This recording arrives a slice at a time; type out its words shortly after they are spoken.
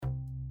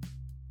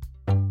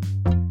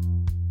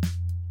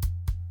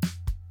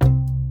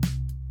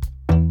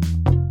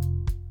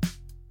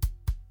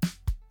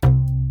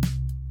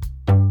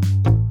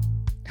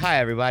Hi,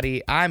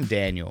 everybody. I'm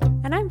Daniel.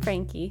 And I'm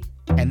Frankie.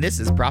 And this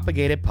is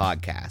Propagated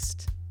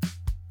Podcast.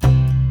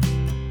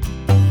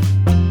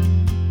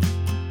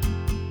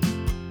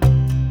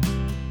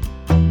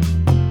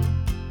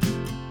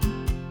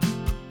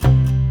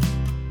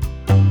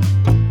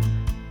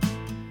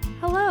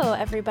 Hello,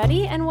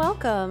 everybody, and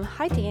welcome.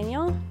 Hi,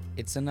 Daniel.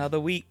 It's another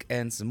week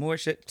and some more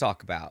shit to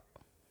talk about.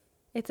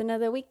 It's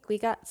another week. We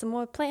got some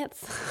more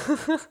plants.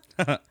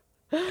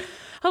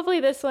 Hopefully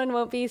this one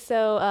won't be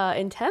so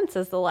intense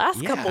as the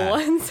last couple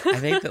ones. I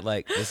think that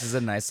this is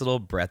a nice little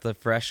breath of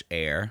fresh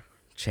air,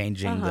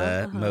 changing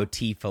the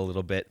motif a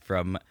little bit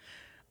from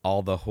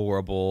all the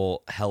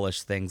horrible,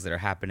 hellish things that are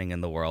happening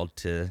in the world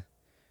to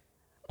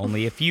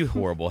only a few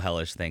horrible,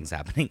 hellish things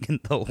happening in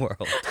the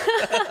world.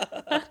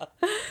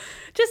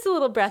 Just a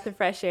little breath of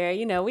fresh air.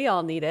 You know, we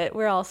all need it.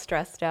 We're all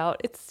stressed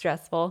out. It's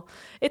stressful.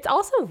 It's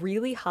also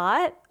really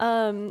hot,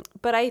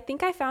 but I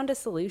think I found a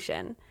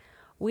solution.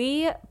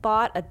 We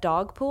bought a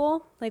dog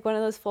pool, like one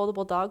of those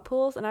foldable dog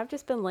pools, and I've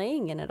just been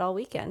laying in it all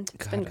weekend.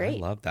 It's been great. I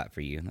love that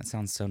for you. That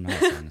sounds so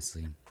nice,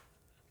 honestly.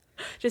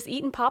 Just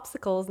eating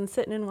popsicles and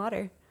sitting in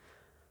water.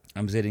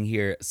 I'm sitting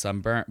here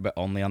sunburnt, but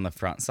only on the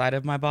front side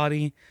of my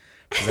body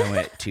because I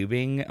went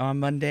tubing on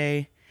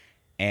Monday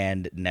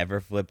and never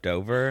flipped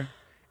over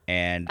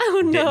and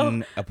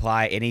didn't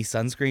apply any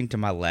sunscreen to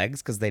my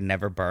legs because they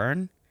never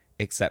burn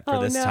except for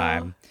this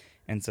time.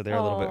 And so they're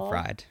a little bit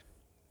fried.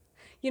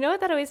 You know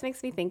what that always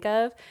makes me think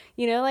of?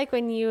 You know, like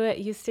when you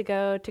used to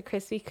go to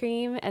Krispy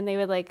Kreme and they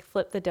would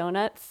flip the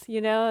donuts,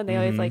 you know, and they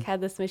always had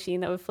this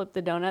machine that would flip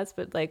the donuts,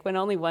 but when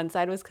only one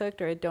side was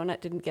cooked or a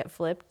donut didn't get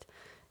flipped,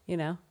 you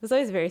know, it was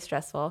always very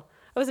stressful.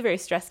 I was a very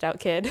stressed out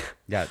kid.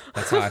 Yeah,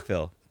 that's how I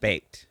feel.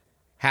 Baked,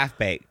 half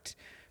baked,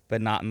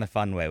 but not in the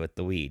fun way with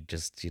the weed,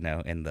 just, you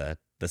know, in the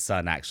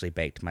sun actually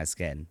baked my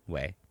skin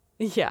way.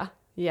 Yeah.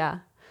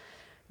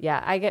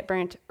 I get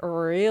burnt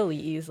really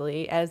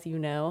easily, as you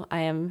know. I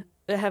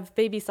have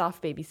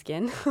soft baby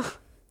skin.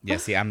 Yeah,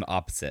 see, I'm the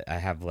opposite. I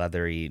have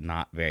leathery,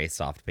 not very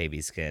soft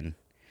baby skin.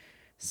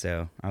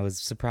 So I was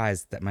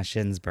surprised that my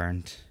shins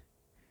burned.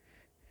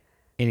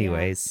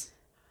 Anyways.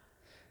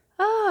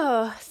 Yeah.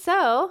 Oh,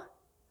 so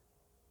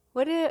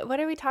what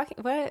are we talking?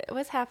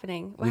 What's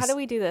happening? How do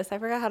we do this? I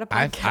forgot how to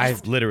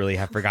podcast. I literally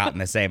have forgotten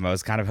the same. I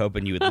was kind of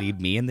hoping you would lead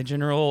me in the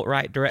general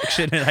right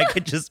direction and I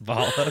could just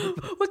follow.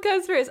 What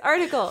comes first?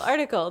 Article.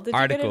 Did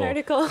you get an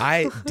article?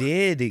 I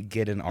did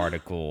get an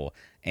article.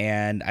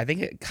 And I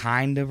think it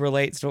kind of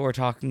relates to what we're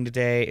talking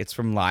today. It's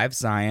from Live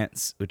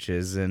Science, which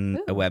is a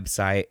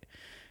website.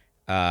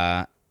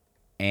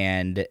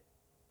 And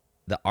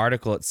the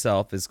article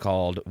itself is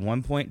called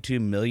 $1.2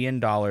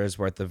 million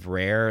worth of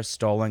rare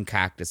stolen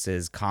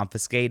cactuses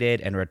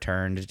confiscated and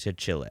returned to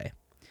Chile.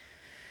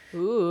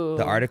 Ooh.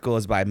 The article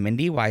is by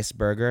Mindy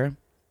Weisberger,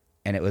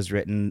 and it was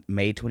written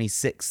May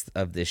 26th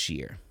of this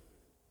year.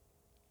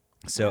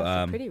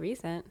 So pretty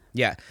recent.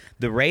 Yeah.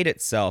 The raid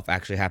itself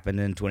actually happened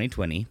in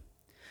 2020.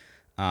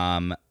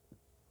 And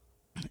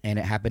it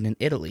happened in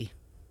Italy.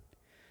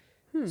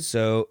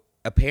 So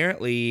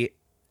apparently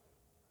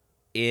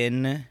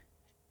in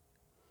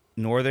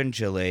northern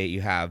Chile,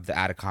 you have the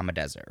Atacama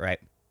Desert, right?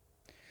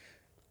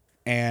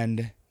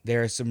 And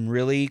there are some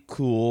really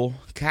cool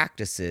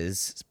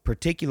cactuses,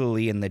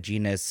 particularly in the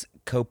genus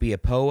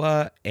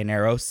Copiapoa and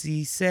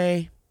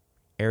Eriosica.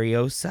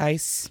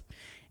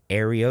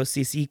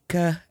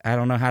 I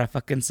don't know how to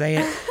fucking say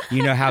it.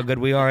 You know how good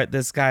we are at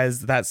this,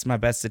 guys. That's my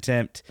best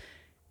attempt.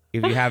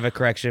 If you have a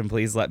correction,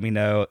 please let me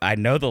know. I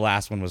know the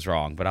last one was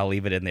wrong, but I'll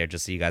leave it in there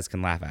just so you guys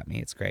can laugh at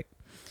me. It's great.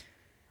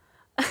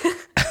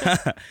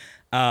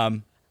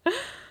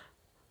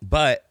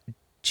 But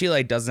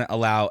Chile doesn't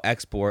allow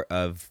export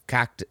of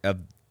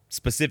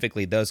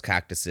specifically those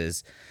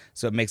cactuses,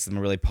 so it makes them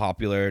a really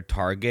popular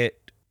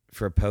target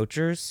for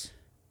poachers.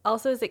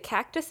 Also, is it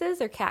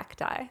cactuses or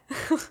cacti?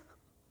 I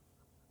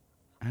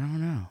don't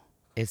know.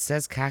 It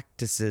says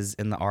cactuses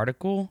in the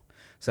article.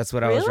 So that's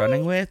what I was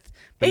running with.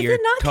 But Is it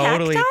not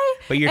cacti?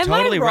 But you're Am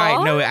totally I wrong?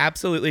 right. No, it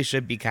absolutely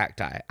should be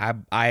cacti.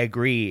 I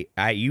agree.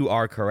 You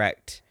are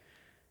correct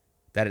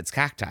that it's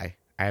cacti,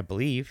 I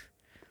believe.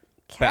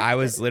 But I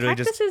was literally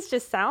Cactuses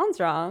just sounds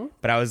wrong.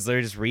 But I was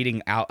literally just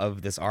reading out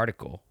of this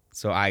article.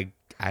 So I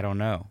don't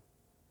know.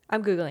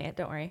 I'm Googling it.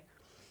 Don't worry.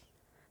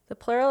 The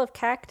plural of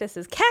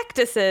cactuses.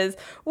 Cactuses!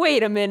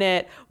 Wait a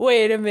minute.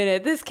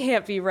 This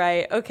can't be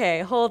right.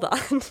 Okay, hold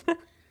on.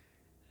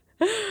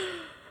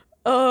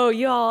 Oh,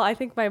 y'all, I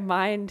think my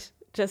mind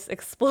just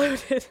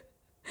exploded.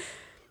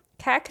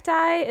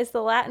 Cacti is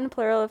the Latin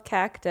plural of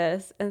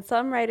cactus, and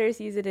some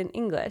writers use it in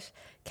English.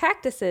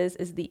 Cactuses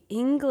is the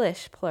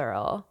English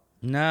plural.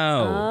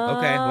 No.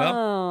 Okay,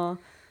 well.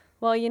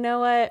 Well, you know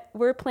what?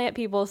 We're plant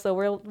people, so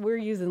we're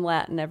using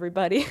Latin,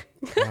 everybody.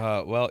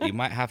 Well, you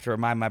might have to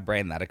remind my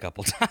brain that a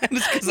couple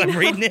times because I'm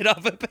reading it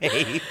off a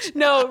page.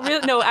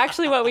 No,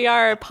 actually what we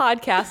are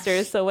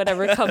podcasters, so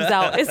whatever comes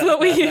out is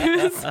what we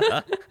use.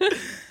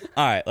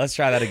 All right, let's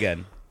try that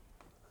again.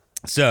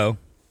 So,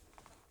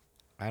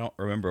 I don't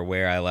remember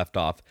where I left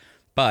off,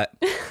 but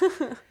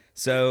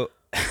so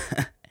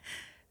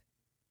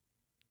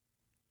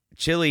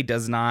Chile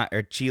does not,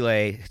 or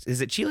Chile,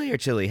 is it Chile or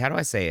Chile? How do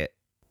I say it?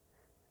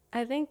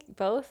 I think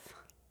both.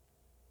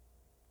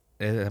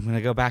 I'm going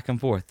to go back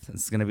and forth.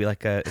 It's going to be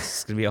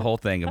it's going to be a whole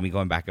thing of me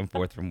going back and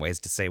forth from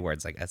ways to say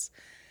words, I guess.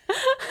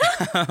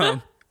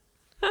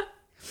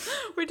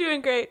 We're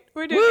doing great.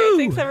 We're doing great.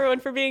 Thanks,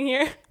 everyone, for being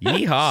here.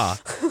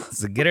 Yeehaw.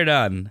 So get her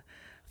done.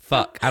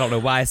 Fuck. I don't know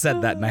why I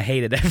said that, and I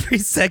hated every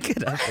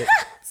second of it.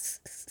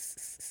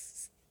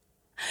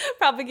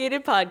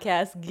 Propagated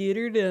podcast. Get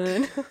her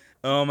done.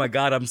 Oh, my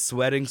God. I'm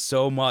sweating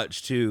so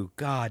much, too.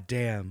 God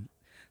damn.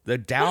 The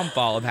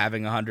downfall of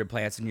having 100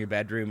 plants in your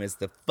bedroom is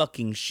the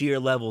fucking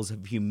sheer levels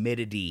of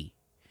humidity.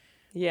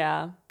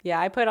 Yeah.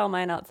 I put all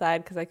mine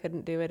outside because I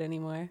couldn't do it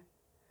anymore.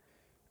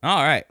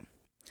 All right.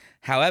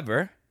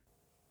 However,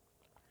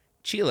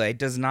 Chile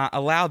does not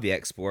allow the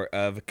export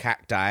of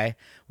cacti,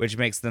 which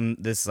makes them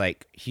this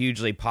like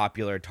hugely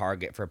popular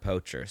target for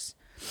poachers.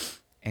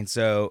 And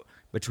so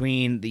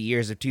between the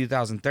years of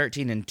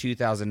 2013 and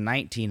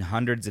 2019,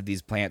 hundreds of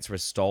these plants were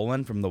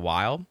stolen from the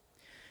wild.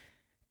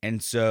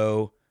 And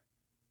so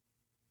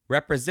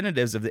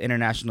representatives of the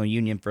International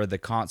Union for the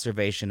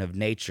Conservation of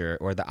Nature,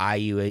 or the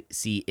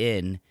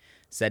IUCN,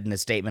 said in a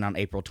statement on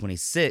April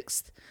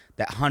 26th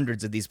that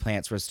hundreds of these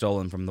plants were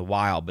stolen from the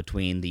wild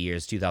between the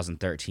years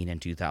 2013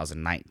 and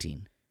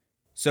 2019.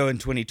 So in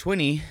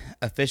 2020,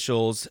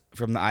 officials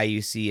from the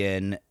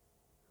IUCN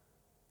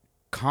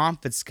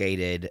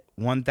confiscated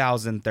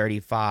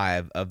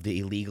 1,035 of the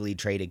illegally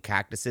traded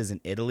cactuses in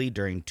Italy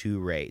during 2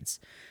 raids.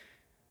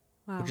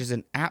 Wow. Which is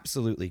an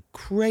absolutely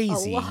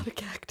crazy a lot of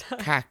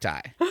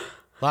cacti.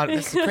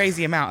 That's a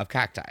crazy amount of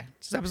cacti.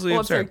 It's absolutely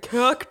absurd.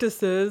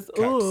 Cactuses.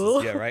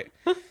 Yeah, right.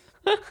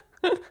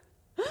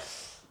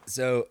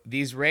 So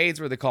these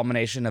raids were the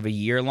culmination of a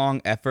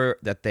year-long effort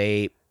that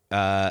they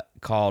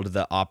called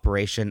the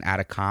Operation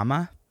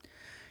Atacama.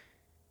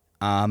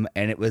 And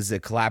it was a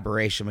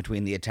collaboration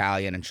between the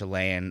Italian and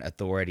Chilean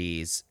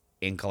authorities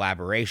in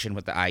collaboration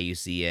with the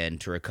IUCN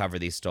to recover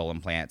these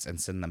stolen plants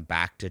and send them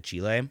back to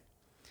Chile.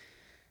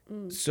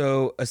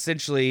 So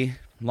essentially,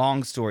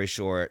 long story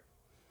short,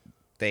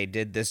 they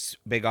did this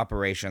big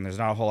operation. There's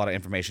not a whole lot of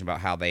information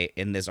about how they,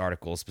 in this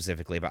article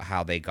specifically, about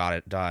how they got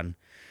it done.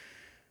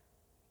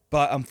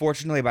 But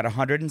unfortunately, about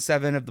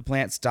 107 of the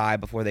plants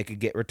died before they could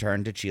get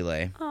returned to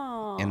Chile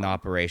in the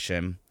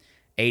operation.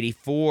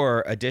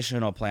 84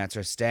 additional plants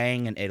are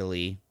staying in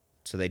Italy,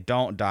 so they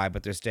don't die,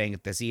 but they're staying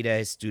at the Sede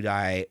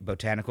Studi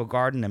Botanical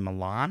Garden in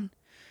Milan.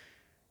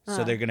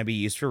 So they're going to be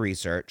used for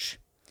research.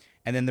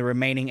 And then the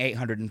remaining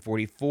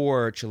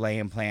 844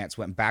 Chilean plants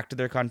went back to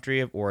their country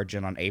of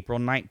origin on April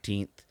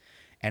 19th.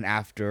 And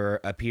after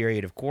a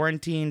period of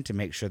quarantine to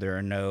make sure there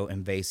are no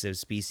invasive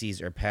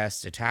species or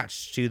pests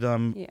attached to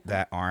them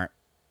that aren't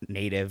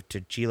native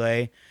to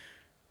Chile,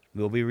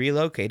 will be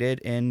relocated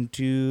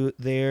into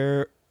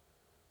their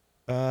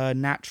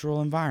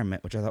natural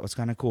environment, which I thought was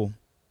kind of cool.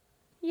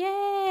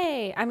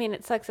 Yay! I mean,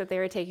 it sucks that they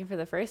were taken for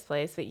the first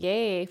place, but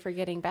yay for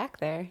getting back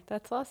there.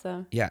 That's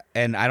awesome. Yeah,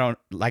 and I don't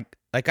like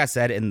I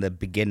said in the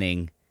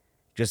beginning,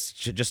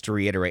 just to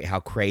reiterate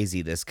how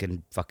crazy this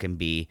can fucking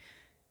be.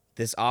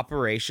 This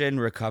operation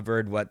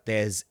recovered what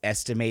is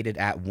estimated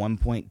at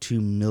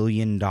 $1.2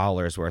 million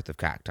worth of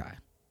cacti.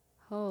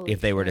 Holy if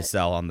they were to shit.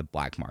 sell on the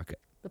black market.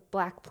 The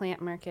black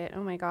plant market.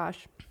 Oh my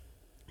gosh.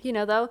 You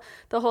know, though,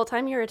 the whole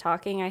time you were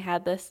talking, I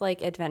had this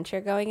like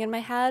adventure going in my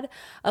head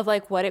of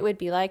like what it would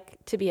be like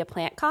to be a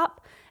plant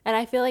cop. And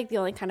I feel like the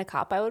only kind of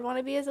cop I would want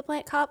to be is a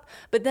plant cop.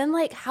 But then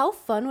like, how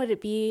fun would it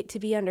be to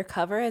be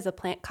undercover as a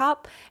plant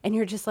cop? And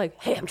you're just like,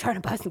 hey, I'm trying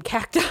to buy some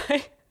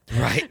cacti.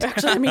 Right.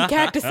 Actually, I mean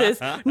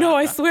cactuses. No,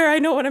 I swear I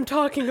know what I'm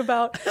talking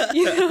about.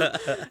 You know?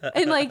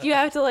 And like, you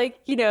have to like,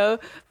 you know,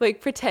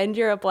 like pretend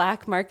you're a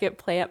black market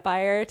plant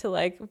buyer to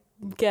like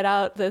get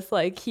out this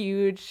like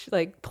huge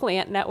like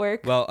plant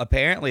network. Well,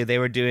 apparently they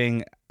were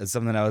doing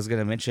something I was going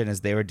to mention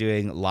is they were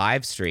doing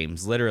live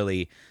streams.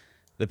 Literally,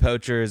 the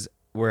poachers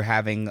were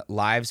having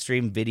live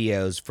stream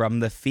videos from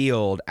the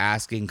field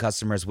asking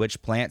customers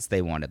which plants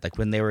they wanted. Like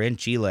when they were in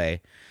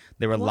Chile,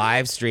 they were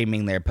live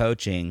streaming their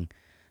poaching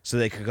so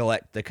they could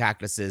collect the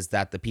cactuses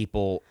that the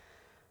people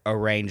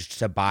arranged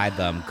to buy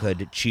them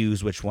could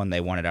choose which one they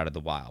wanted out of the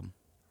wild.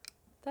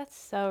 That's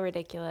so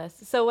ridiculous.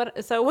 So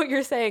what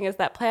you're saying is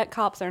that plant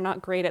cops are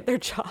not great at their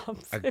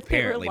jobs. Apparently if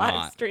they were live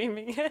not.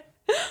 Streaming it.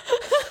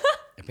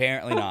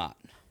 Apparently not.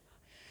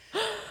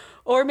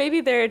 Or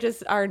maybe there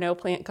just are no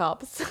plant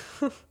cops.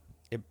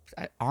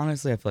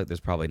 Honestly, I feel like there's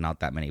probably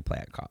not that many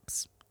plant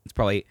cops. It's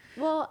probably,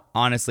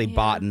 honestly,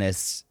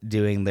 botanists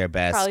doing their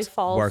best,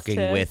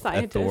 working with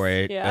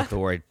authorities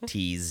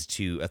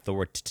to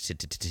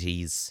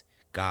authorities.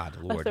 God,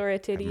 Lord,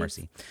 have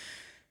mercy.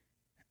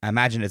 I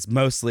imagine it's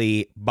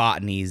mostly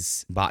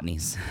botanies. We're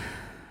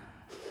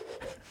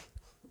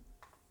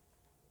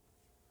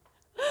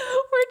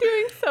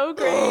doing so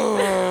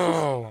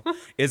great.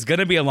 It's going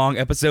to be a long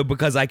episode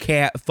because I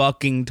can't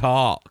fucking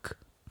talk.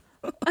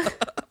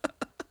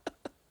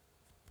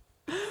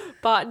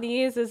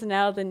 Botanies is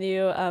now the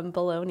new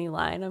bologna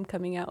line I'm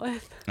coming out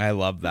with. I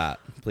love that.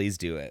 Please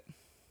do it.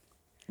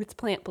 It's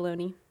plant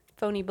bologna.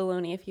 Phony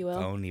baloney, if you will.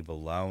 Phony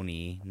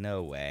baloney.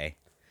 No way.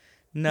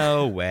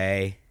 No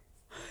way.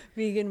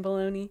 Vegan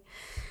baloney.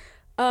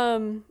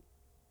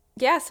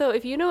 Yeah, so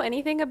if you know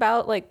anything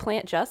about like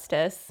plant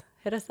justice,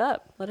 hit us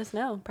up. Let us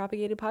know.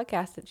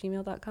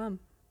 propagatedpodcast@gmail.com.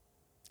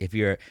 If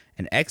you're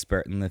an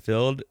expert in the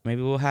field,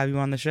 maybe we'll have you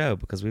on the show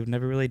because we've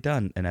never really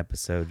done an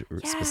episode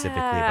specifically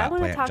about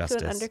plant justice. I want to talk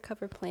to an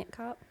undercover plant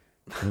cop.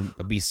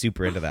 I'd be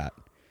super into that.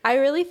 I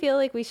really feel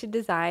like we should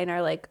design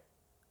our like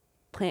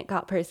plant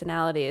cop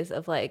personalities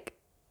of like,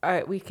 all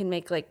right, we can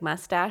make like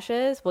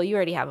mustaches. Well, you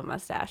already have a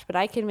mustache, but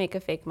I can make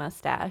a fake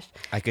mustache.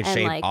 I could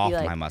shave off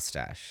my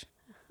mustache.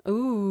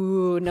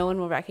 Ooh, no one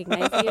will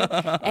recognize you.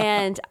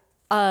 And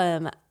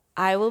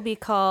I will be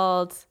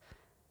called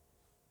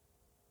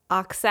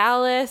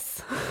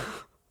Oxalis.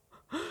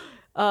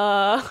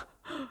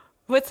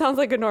 What sounds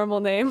like a normal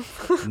name?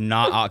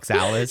 Not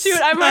Oxalis. Shoot,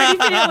 I'm already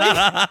feeling.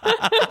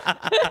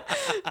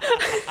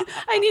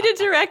 I need a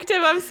directive.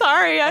 I'm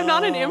sorry. I'm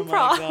not an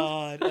improv. My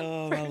God.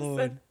 Oh my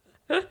Lord.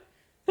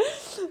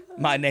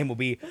 My name will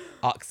be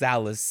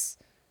Oxalis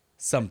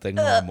something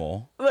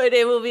normal. My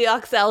name will be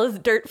Oxalis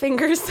Dirt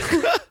Fingers.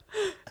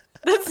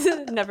 That's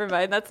never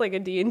mind. That's like a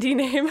D&D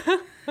name.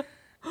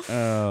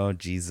 Oh,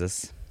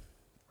 Jesus.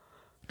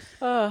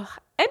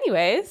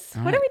 Anyways,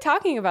 what are we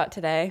talking about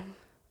today?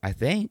 I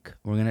think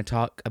we're going to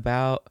talk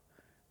about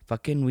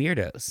fucking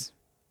weirdos.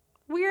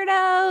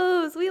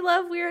 Weirdos. We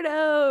love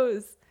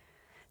weirdos.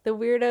 The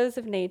weirdos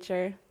of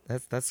nature.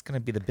 That's going to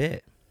be the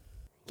bit.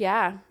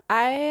 Yeah.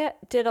 I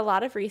did a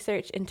lot of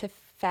research into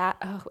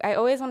I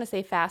always want to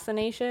say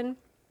fascination.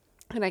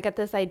 And I get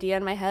this idea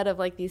in my head of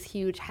like these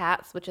huge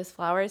hats with just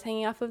flowers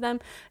hanging off of them.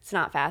 It's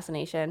not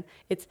fascination.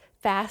 It's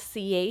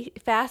fasciation.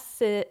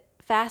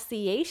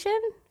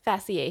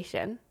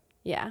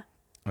 Yeah.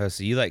 Oh,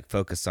 so you like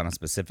focused on a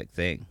specific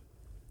thing.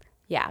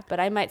 Yeah, but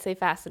I might say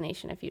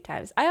fascination a few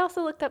times. I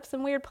also looked up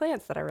some weird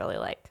plants that I really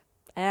like.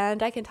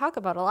 And I can talk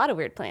about a lot of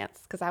weird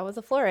plants because I was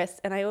a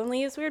florist and I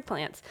only use weird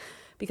plants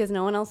because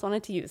no one else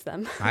wanted to use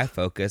them. I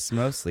focused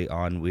mostly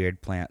on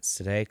weird plants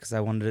today because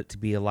I wanted it to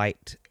be a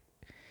light,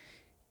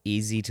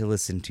 easy to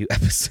listen to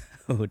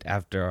episode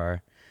after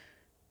our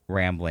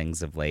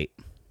ramblings of late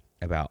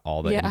about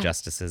all the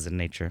injustices in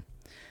nature.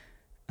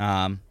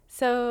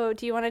 So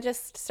do you want to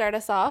just start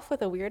us off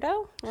with a weirdo?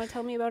 You want to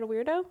tell me about a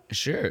weirdo?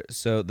 Sure.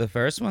 So the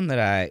first one that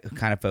I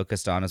kind of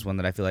focused on is one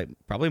that I feel like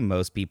probably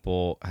most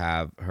people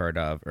have heard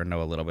of or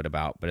know a little bit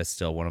about, but it's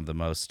still one of the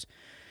most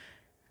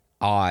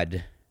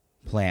odd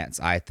plants,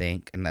 I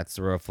think, and that's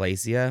the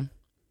Rafflesia.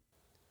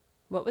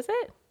 What was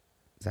it?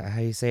 Is that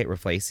how you say it?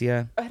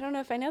 Rafflesia? I don't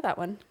know if I know that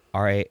one.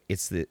 All right.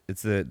 It's the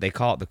they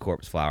call it the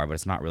corpse flower, but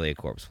it's not really a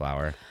corpse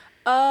flower.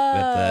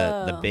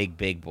 Oh. With the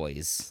big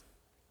boys.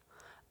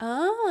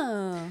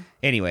 Oh.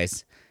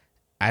 Anyways,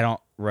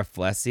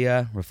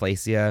 Rafflesia.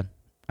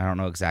 I don't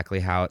know exactly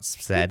how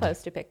it's said. We'll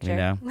post a picture. You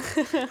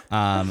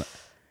know?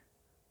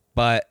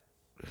 But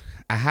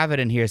I have it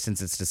in here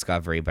since its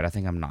discovery, but I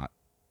think I'm not.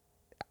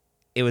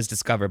 It was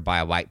discovered by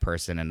a white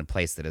person in a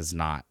place that was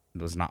not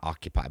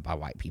occupied by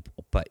white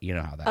people, but you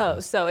know how that goes. Oh,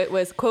 so it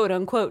was quote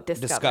unquote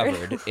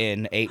discovered.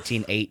 In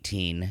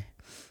 1818.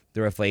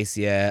 The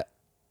Rafflesia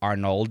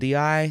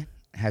arnoldii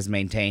has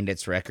maintained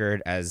its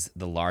record as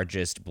the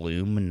largest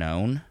bloom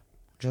known,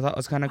 which I thought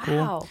was kind of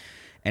cool.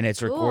 And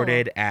it's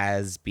recorded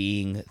as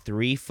being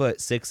 3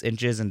 foot 6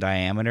 inches in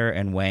diameter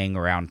and weighing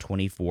around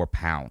 24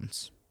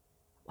 pounds.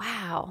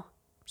 Wow.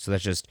 So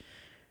that's just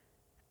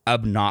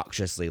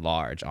obnoxiously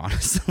large,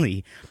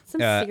 honestly.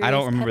 I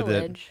don't remember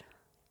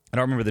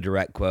the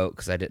direct quote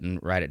because I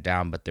didn't write it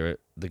down, but the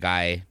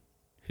guy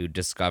who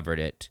discovered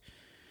it,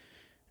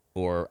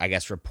 or I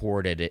guess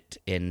reported it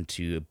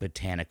into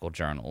botanical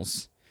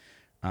journals,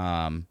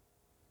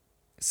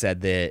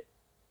 said that,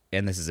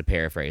 and this is a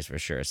paraphrase for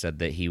sure, said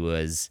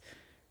that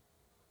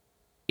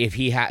if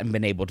he hadn't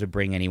been able to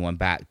bring anyone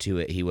back to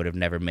it, he would have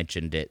never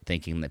mentioned it,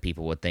 thinking that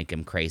people would think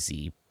him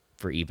crazy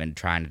for even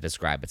trying to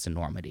describe its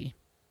enormity.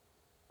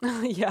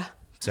 Yeah.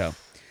 So,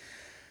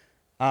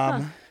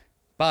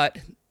 but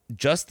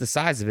just the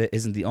size of it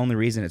isn't the only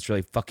reason it's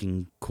really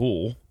fucking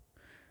cool.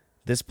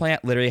 This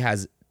plant literally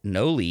has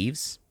no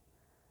leaves,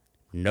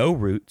 no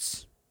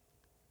roots,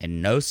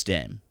 and no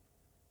stem.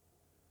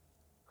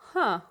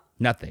 Huh.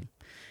 Nothing.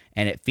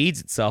 And it feeds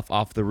itself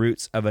off the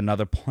roots of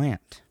another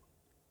plant.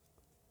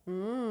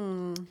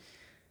 Mm.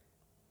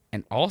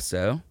 And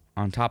also,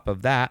 on top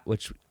of that,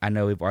 which I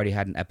know we've already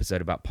had an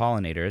episode about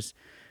pollinators,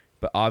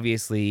 but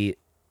obviously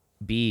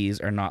bees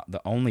are not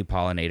the only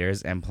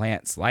pollinators, and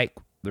plants like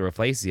the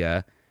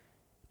Rafflesia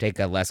take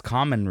a less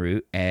common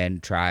route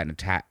and try and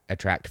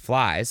attract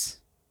flies,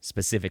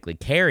 specifically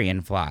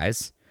carrion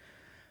flies,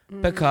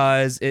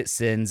 because it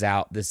sends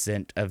out the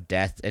scent of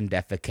death and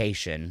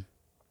defecation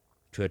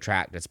to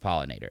attract its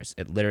pollinators.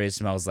 It literally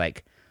smells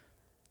like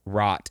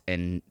rot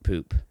and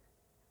poop.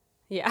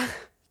 Yeah.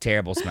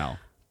 Terrible smell.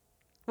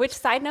 Which,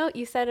 side note,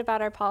 you said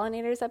about our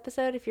pollinators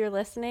episode, if you're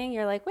listening,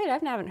 you're like, wait, I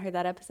haven't heard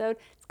that episode.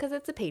 It's because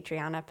it's a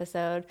Patreon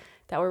episode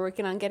that we're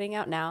working on getting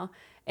out now.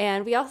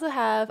 And we also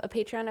have a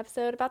Patreon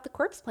episode about the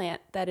corpse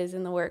plant that is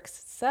in the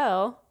works.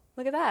 So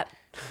Look at that.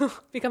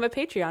 Become a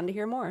Patreon to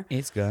hear more.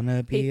 It's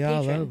gonna be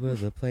all over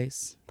the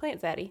place.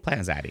 Plant Zaddy.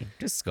 Plant Zaddy.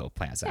 Just go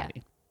Plant Zaddy.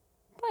 Yeah.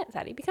 Plant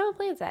Zaddy. Become a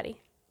Plant Zaddy.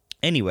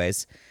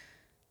 Anyways,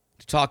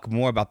 to talk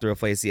more about the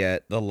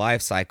Rafflesia, the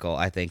life cycle,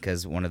 I think,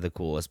 is one of the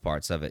coolest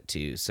parts of it,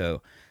 too.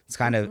 So it's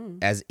kind of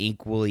as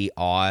equally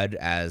odd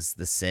as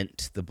the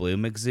scent the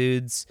bloom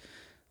exudes.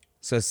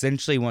 So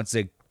essentially, once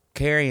a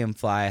carrion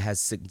fly has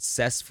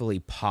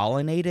successfully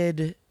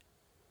pollinated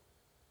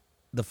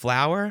the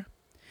flower,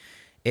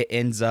 it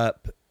ends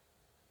up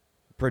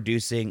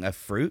producing a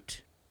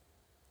fruit,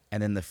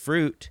 and then the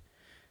fruit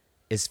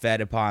is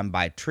fed upon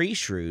by tree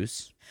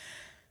shrews.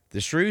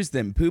 The shrews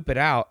then poop it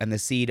out, and the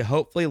seed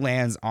hopefully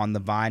lands on the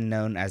vine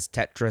known as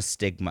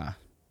Tetrastigma.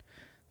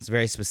 It's a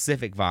very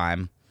specific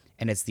vine,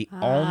 and it's the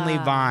only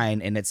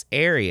vine in its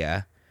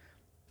area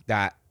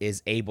that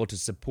is able to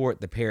support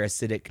the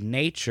parasitic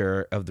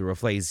nature of the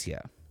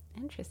Rafflesia.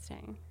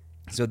 Interesting.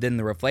 So then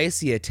the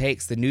Rafflesia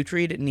takes the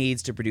nutrient it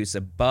needs to produce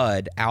a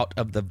bud out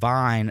of the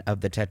vine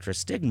of the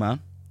Tetrastigma,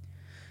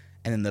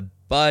 and then the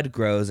bud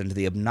grows into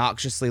the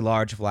obnoxiously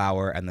large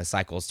flower, and the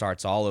cycle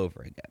starts all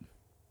over again.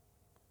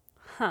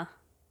 Huh.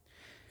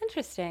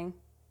 Interesting.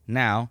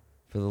 Now,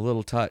 for the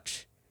little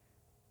touch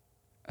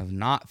of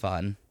not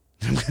fun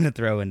I'm going to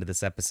throw into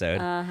this episode.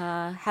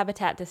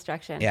 Habitat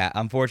destruction. Yeah,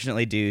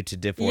 unfortunately due to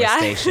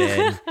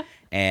deforestation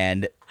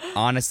and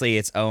honestly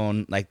its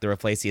own, like the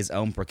Rafflesia's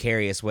own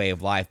precarious way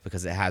of life,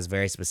 because it has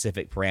very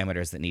specific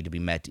parameters that need to be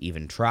met to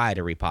even try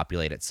to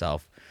repopulate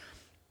itself.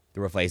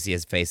 The Rafflesia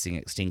is facing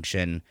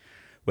extinction,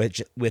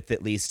 which with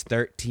at least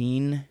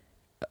 13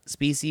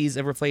 species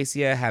of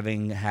Rafflesia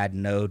having had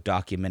no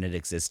documented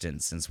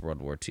existence since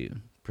World War II,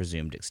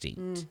 presumed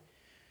extinct.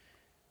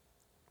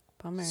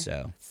 Bummer.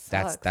 So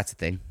that's a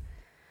thing.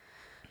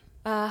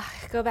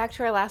 Go back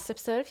to our last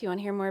episode if you want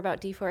to hear more about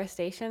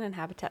deforestation and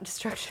habitat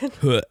destruction.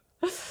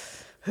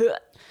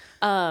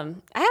 I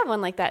have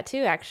one like that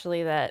too,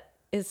 actually, that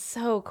is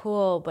so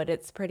cool, but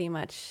it's pretty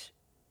much,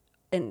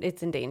 and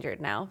it's endangered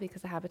now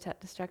because of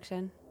habitat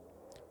destruction.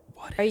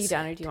 Are you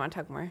done, or do you want to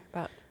talk more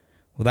about?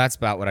 Well, that's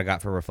about what I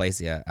got for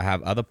Rafflesia. I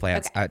have other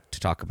plants to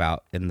talk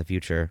about in the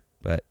future,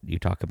 but you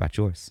talk about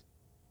yours.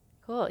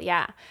 Cool.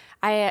 Yeah.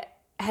 I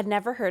had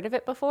never heard of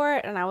it before,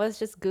 and I was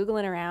just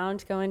Googling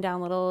around, going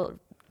down little,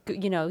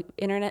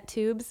 internet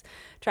tubes,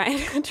 trying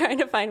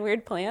to find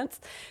weird plants.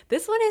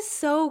 This one is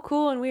so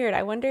cool and weird.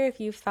 I wonder if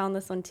you found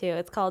this one too.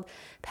 It's called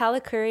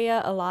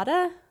Palicuria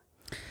alata,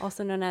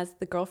 also known as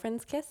the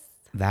girlfriend's kiss.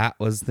 That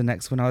was the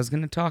next one I was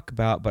going to talk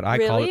about, but I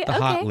called it the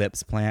hot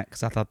lips plant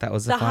because I thought that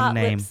was a fun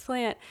name. The hot lips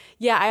plant.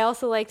 Yeah, I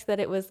also liked that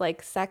it was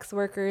like sex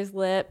workers'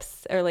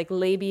 lips, or like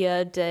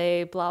labia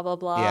de blah, blah,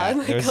 blah. Yeah, and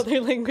like there's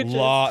other languages.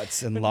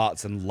 lots and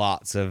lots and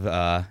lots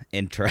of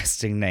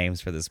interesting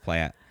names for this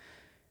plant.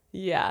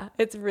 Yeah,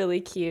 it's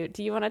really cute.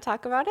 Do you want to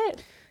talk about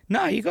it?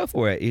 No, you go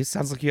for it. It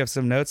sounds like you have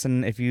some notes,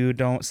 and if you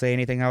don't say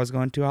anything I was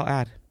going to, I'll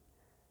add.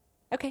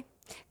 Okay,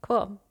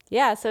 cool.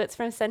 Yeah, so it's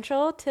from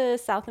Central to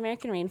South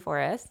American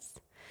rainforests.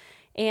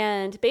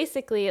 And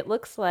basically, it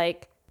looks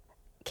like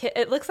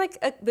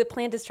the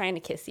plant is trying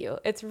to kiss you.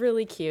 It's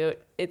really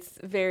cute. It's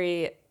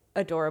very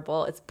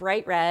adorable. It's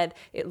bright red.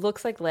 It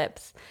looks like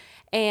lips.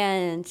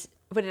 And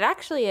what it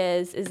actually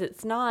is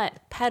it's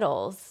not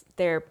petals.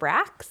 They're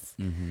bracts.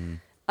 Mm-hmm.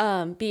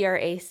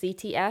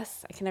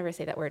 B-R-A-C-T-S. I can never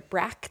say that word.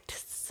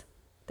 Bracts.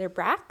 They're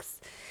bracts.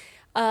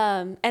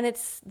 And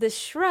it's the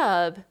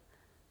shrub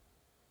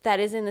that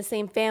is in the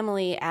same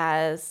family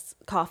as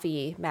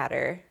coffee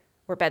matter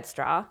or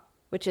bedstraw,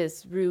 which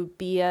is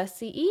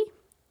Rubiaceae.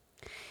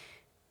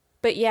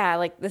 But yeah,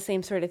 like the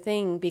same sort of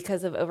thing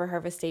because of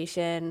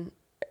overharvestation.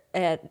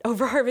 And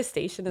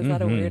overharvestation, is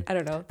that a word? I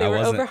don't know. They were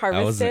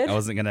overharvested. I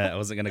wasn't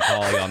gonna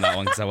call you on that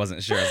one because I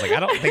wasn't sure. I was like, I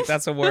don't think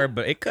that's a word,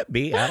 but it could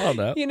be. I don't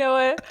know. You know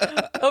what?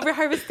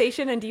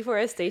 Overharvestation and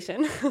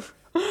deforestation.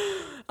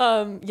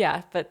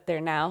 Yeah, but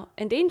they're now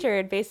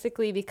endangered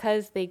basically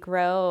because they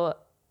grow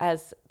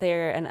as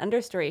they're an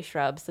understory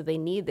shrub, so they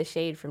need the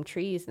shade from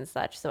trees and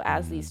such. So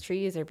as these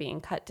trees are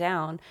being cut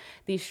down,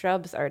 these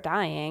shrubs are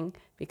dying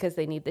because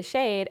they need the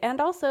shade,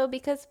 and also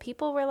because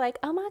people were like,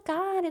 oh my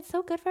God, it's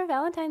so good for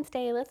Valentine's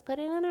Day. Let's put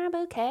it in our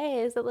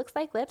bouquets. It looks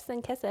like lips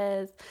and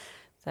kisses.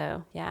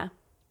 So yeah,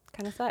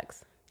 kind of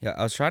sucks. Yeah,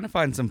 I was trying to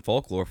find some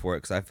folklore for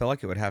it because I feel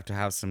like it would have to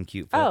have some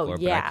cute folklore,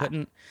 but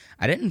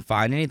I didn't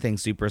find anything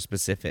super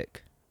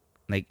specific.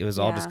 Like it was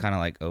all just kind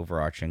of like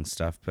overarching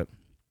stuff, but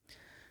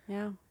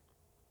yeah.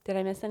 Did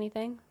I miss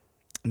anything?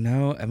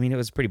 No, I mean, it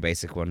was a pretty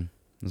basic one.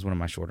 It was one of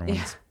my shorter ones.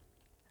 Yeah.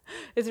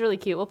 It's really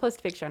cute. We'll post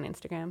a picture on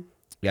Instagram.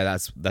 Yeah,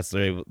 that's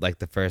literally like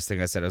the first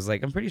thing I said. I was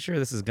like, I'm pretty sure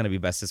this is going to be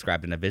best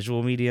described in a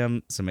visual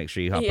medium, so make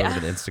sure you hop over to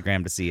the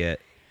Instagram to see it.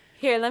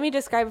 Here, let me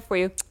describe it for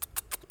you.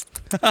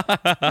 That's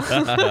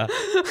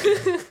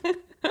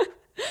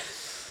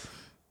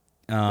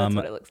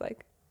what it looks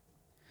like.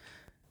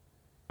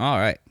 All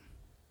right.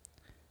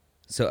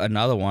 So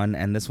another one,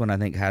 and this one I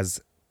think has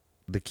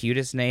the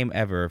cutest name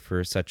ever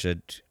for such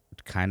a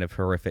kind of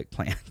horrific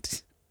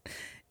plant,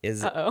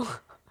 is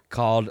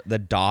called the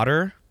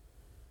dodder,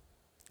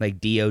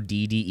 like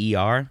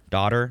Dodder,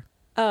 dodder.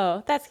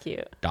 Oh, that's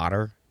cute.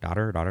 Daughter. I'm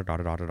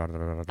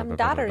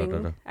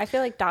doddering. I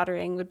feel like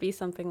doddering would be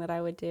something that I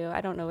would do.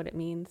 I don't know what it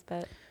means,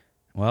 but.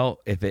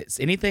 Well, if it's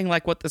anything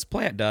like what this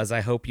plant does,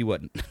 I hope you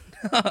wouldn't.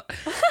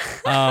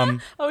 Oh,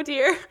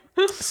 dear.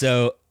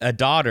 So a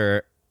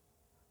dodder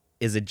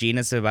is a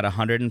genus of about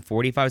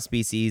 145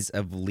 species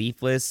of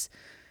leafless,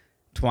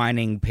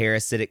 twining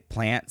parasitic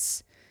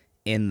plants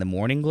in the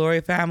morning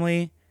glory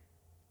family,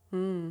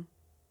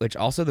 which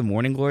also the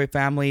morning glory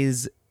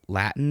family's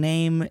Latin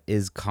name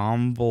is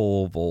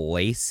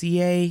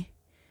Convolvulaceae,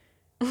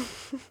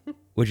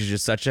 which is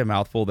just such a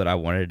mouthful that I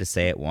wanted to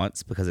say it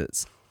once because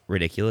it's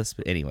ridiculous.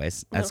 But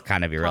anyways, that's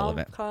kind of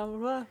irrelevant.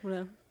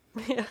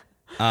 Yeah.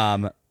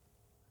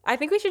 I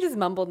think we should just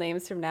mumble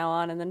names from now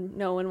on, and then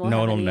no one will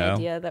have any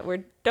idea that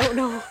we don't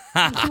know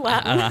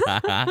Latin.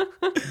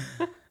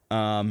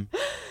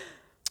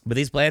 But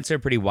these plants are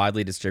pretty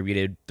widely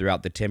distributed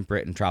throughout the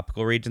temperate and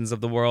tropical regions of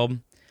the world.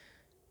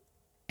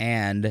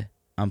 And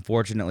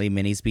unfortunately,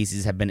 many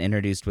species have been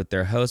introduced with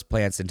their host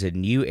plants into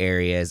new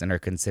areas and are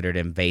considered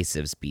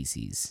invasive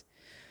species.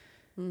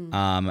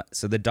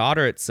 So the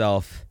dodder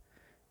itself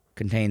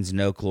contains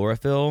no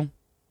chlorophyll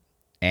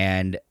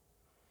and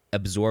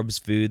absorbs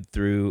food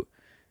through,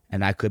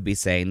 and I could be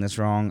saying this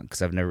wrong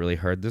because I've never really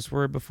heard this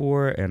word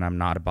before, and I'm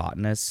not a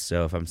botanist,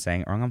 so if I'm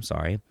saying it wrong, I'm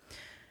sorry.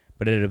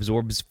 But it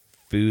absorbs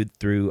food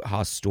through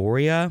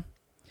haustoria,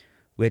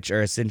 which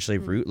are essentially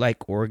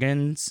root-like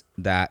organs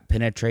that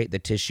penetrate the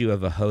tissue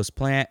of a host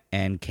plant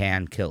and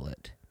can kill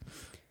it.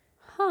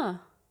 Huh.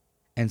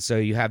 And so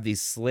you have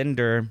these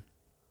slender,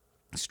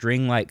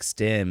 string-like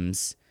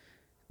stems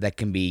that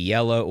can be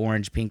yellow,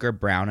 orange, pink, or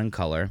brown in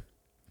color.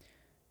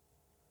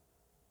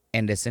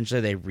 And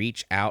essentially they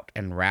reach out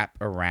and wrap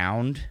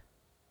around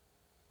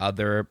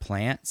other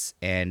plants,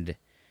 and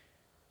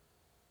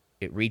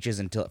it reaches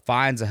until it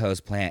finds a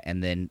host plant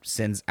and then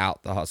sends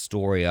out the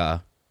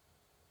haustoria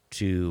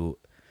to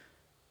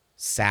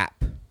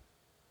sap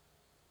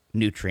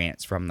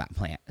nutrients from that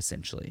plant,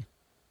 essentially.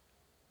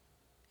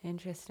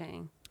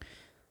 Interesting.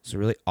 It's a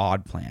really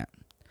odd plant,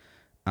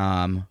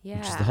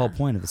 which is the whole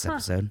point of this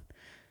episode.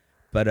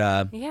 But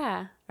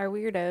yeah, our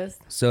weirdos.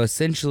 So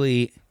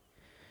essentially,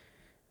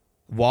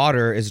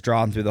 water is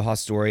drawn through the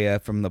haustoria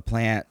from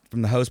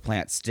the host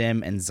plant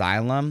stem and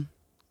xylem,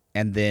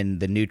 and then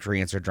the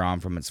nutrients are drawn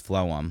from its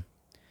phloem.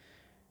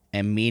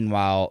 And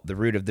meanwhile, the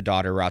root of the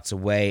dodder rots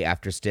away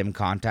after stem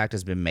contact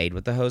has been made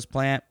with the host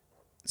plant.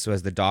 So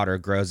as the dodder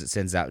grows, it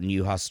sends out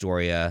new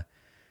haustoria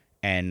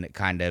and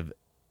kind of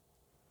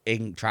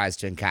tries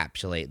to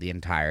encapsulate the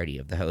entirety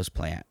of the host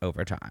plant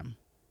over time.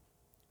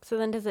 So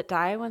then does it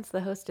die once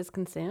the host is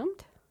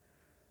consumed?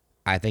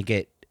 I think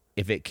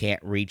if it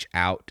can't reach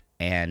out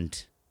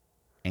and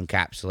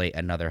encapsulate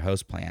another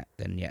host plant,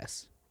 then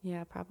yes.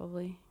 Yeah,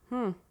 probably.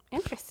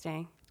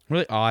 Interesting.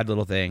 Really odd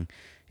little thing.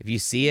 If you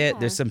see it,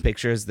 there's some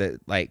pictures that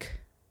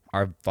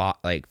are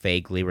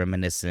vaguely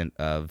reminiscent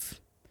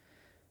of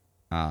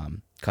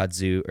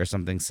kudzu or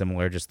something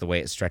similar, just the way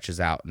it stretches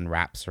out and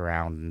wraps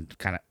around and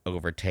kind of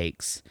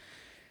overtakes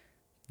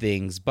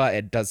things, but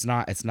it doesn't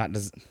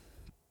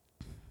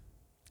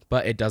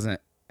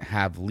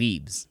have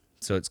leaves.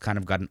 So it's kind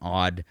of got an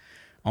odd,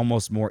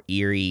 almost more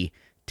eerie,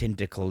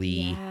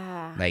 tentacly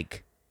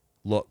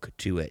look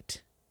to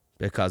it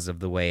because of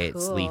the way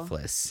it's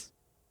leafless.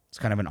 It's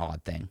kind of an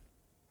odd thing.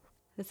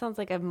 It sounds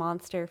like a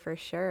monster for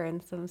sure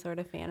in some sort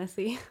of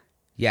fantasy.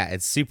 Yeah,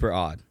 it's super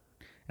odd.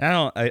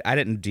 And I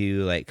didn't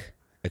do like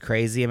a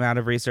crazy amount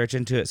of research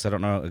into it, so I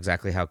don't know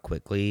exactly how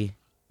quickly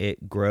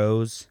it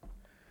grows.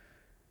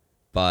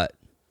 But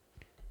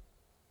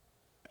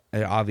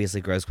it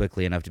obviously grows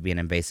quickly enough to be an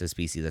invasive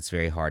species that's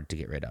very hard to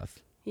get rid of.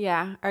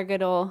 Yeah, our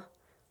good old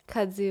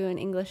kudzu and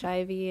English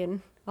ivy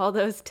and all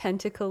those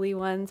tentacly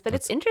ones. But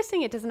it's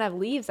interesting it doesn't have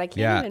leaves. I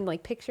can't even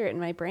picture it in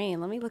my brain.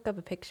 Let me look up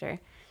a picture.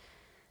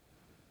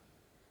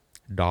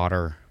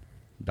 Daughter.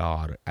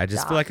 I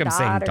just feel like I'm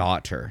saying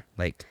daughter,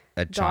 like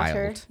a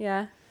child.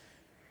 Yeah.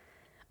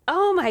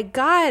 Oh my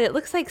God, it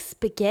looks like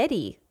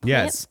spaghetti.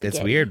 Yes, spaghetti.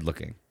 It's weird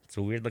looking. It's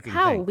a weird looking thing.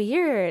 How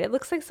weird. It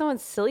looks like someone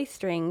silly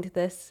stringed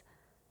this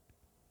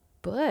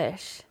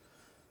bush.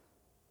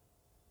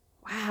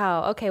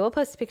 Wow. Okay, we'll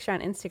post a picture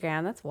on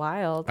Instagram. That's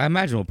wild. I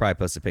imagine we'll probably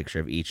post a picture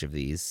of each of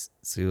these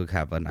so you'll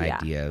have an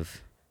idea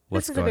of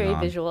what's going on. This is a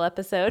very visual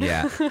episode.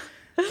 Yeah.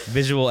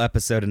 Visual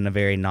episode in a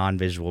very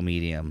non-visual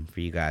medium for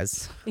you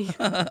guys.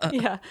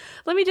 Yeah.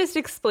 Let me just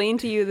explain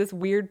to you this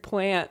weird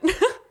plant.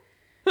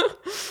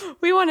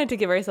 We wanted to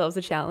give ourselves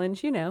a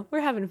challenge. We're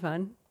having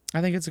fun.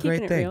 I think it's a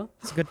great thing.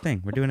 It's a good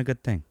thing. We're doing a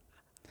good thing.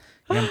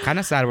 I'm kind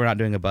of sad we're not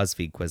doing a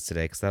BuzzFeed quiz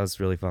today because that was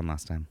really fun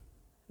last time.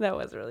 That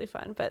was really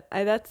fun, but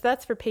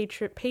that's for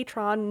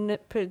Patreon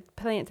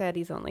plant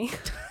daddies only.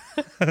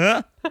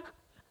 Oh,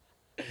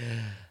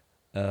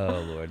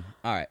 Lord.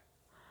 All right.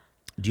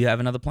 Do you have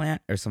another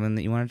plant or something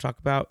that you want to talk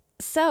about?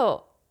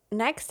 So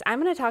next,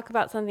 I'm going to talk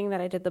about something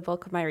that I did the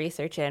bulk of my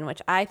research in,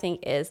 which I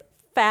think is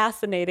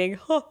fascinating.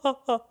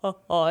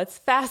 It's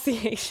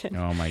fascination.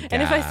 Oh, my God.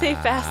 And if I say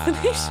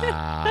fascination...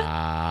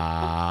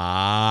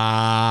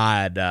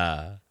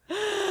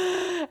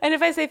 And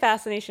if I say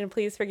fascination,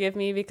 please forgive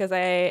me because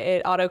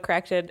it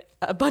auto-corrected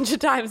a bunch of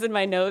times in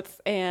my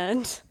notes,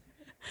 and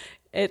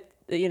it,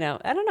 I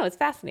don't know, it's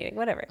fascinating,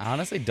 whatever. I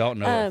honestly don't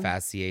know what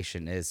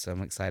fasciation is, so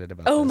I'm excited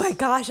about Oh this. my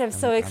gosh, I'm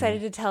so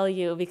excited to tell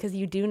you because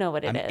you do know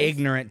what it is. I'm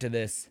ignorant to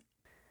this.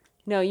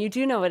 No, you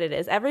do know what it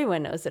is.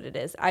 Everyone knows what it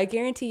is. I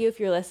guarantee you if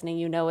you're listening,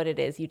 you know what it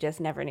is. You just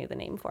never knew the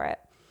name for it.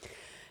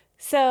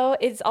 So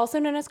it's also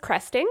known as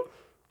cresting.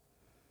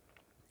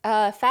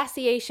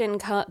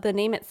 Fasciation, the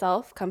name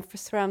itself, comes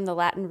from the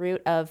Latin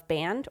root of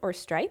band or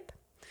stripe.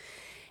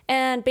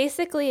 And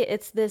basically,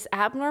 it's this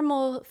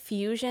abnormal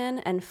fusion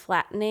and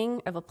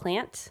flattening of a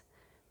plant.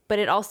 But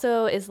it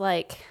also is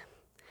like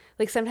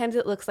sometimes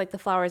it looks like the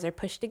flowers are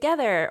pushed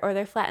together, or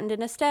they're flattened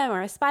in a stem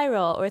or a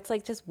spiral, or it's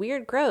like just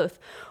weird growth.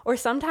 Or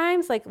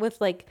sometimes like with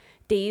like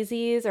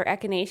daisies or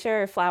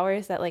echinacea or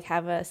flowers that like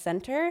have a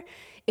center,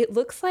 it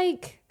looks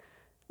like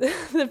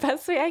the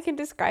best way I can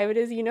describe it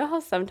is, how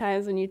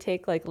sometimes when you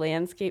take like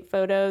landscape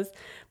photos,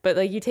 but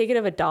like you take it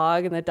of a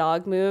dog and the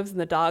dog moves and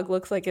the dog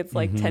looks like it's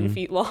like 10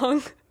 feet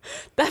long.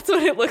 That's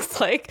what it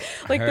looks like.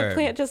 Like the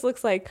plant just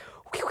looks like,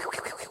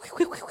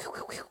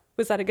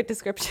 was that a good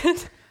description?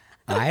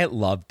 I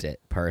loved it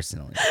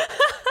personally.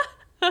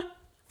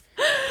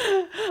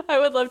 I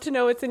would love to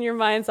know what's in your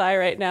mind's eye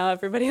right now,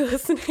 everybody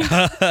listening.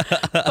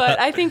 But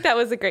I think that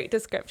was a great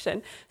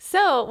description.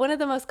 So one of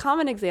the most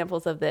common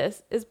examples of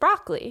this is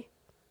broccoli.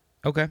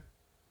 Okay.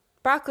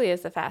 Broccoli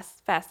is a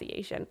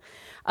fasciation.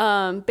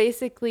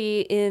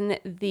 Basically in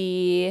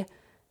the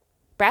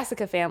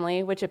Brassica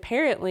family, which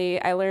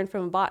apparently I learned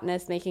from a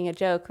botanist making a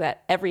joke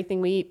that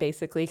everything we eat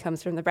basically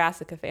comes from the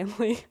Brassica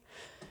family.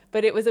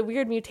 But it was a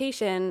weird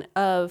mutation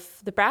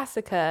of the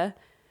Brassica,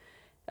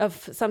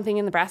 of something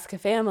in the Brassica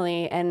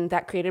family, and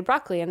that created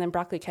broccoli. And then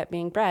broccoli kept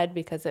being bred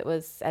because it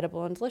was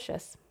edible and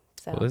delicious.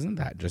 So, well, isn't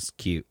that just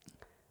cute?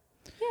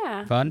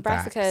 Yeah. Fun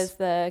Brassica facts. is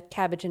the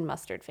cabbage and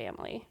mustard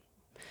family.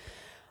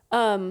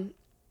 But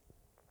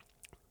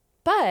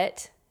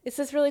it's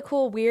this really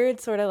cool, weird,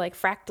 sort of like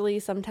fractally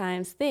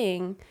sometimes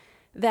thing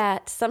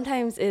that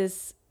sometimes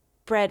is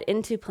bred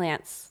into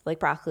plants like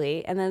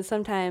broccoli. And then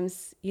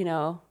sometimes,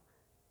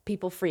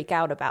 people freak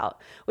out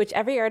about, which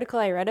every article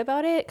I read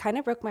about it kind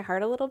of broke my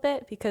heart a little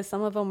bit, because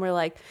some of them were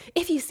like,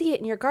 if you see it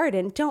in your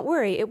garden, don't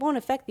worry, it won't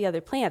affect the other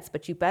plants,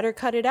 but you better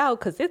cut it out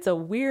because it's a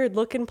weird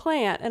looking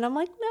plant. And I'm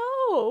like,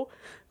 no,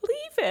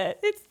 leave it.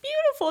 It's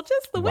beautiful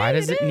just the way it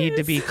is. Why does it need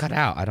to be cut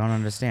out? I don't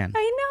understand.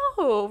 I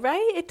know,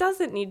 right? It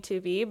doesn't need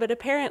to be, but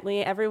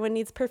apparently everyone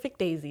needs perfect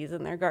daisies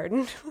in their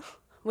garden,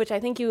 which I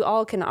think you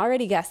all can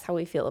already guess how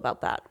we feel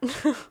about that.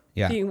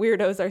 Yeah. Being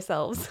weirdos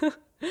ourselves.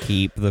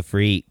 Keep the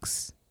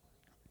freaks.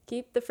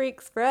 Keep the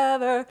freaks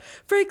forever.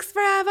 Freaks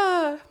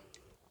forever.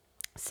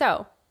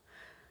 So,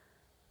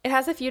 it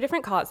has a few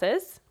different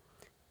causes.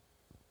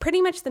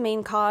 Pretty much the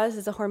main cause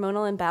is a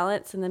hormonal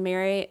imbalance in the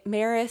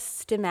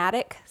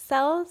meristematic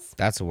cells.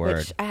 That's a word.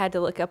 Which I had to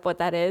look up what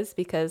that is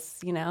because,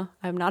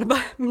 I'm not a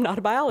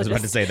biologist. I was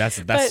about to say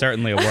that's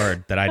certainly a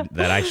word that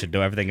I should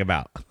know everything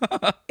about.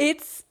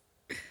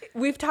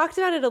 We've talked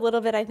about it a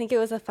little bit. I think it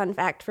was a fun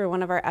fact for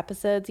one of our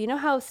episodes. You know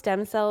how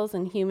stem cells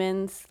in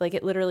humans, like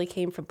it literally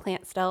came from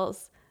plant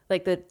cells?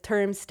 Like the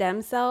term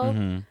stem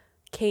cell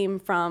came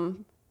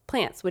from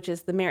plants, which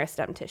is the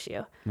meristem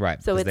tissue.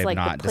 Right. So it's they've like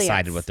not the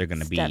decided what they're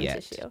going to be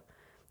yet. Tissue.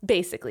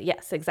 Basically,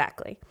 yes,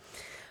 exactly.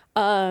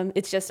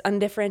 It's just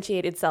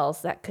undifferentiated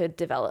cells that could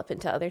develop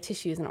into other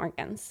tissues and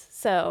organs.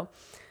 So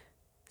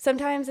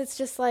sometimes it's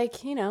just like,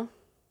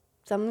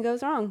 something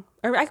goes wrong.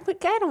 Or I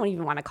don't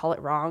even want to call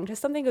it wrong.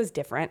 Just something goes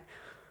different.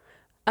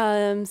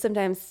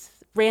 Sometimes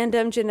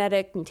random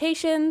genetic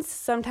mutations.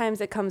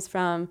 Sometimes it comes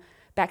from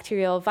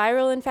bacterial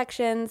viral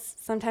infections.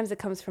 Sometimes it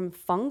comes from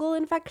fungal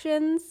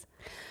infections.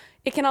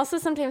 It can also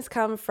sometimes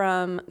come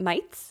from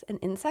mites and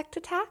insect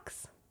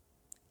attacks.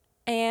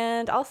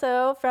 And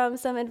also from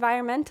some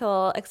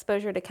environmental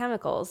exposure to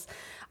chemicals.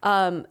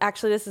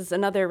 Actually, this is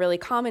another really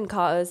common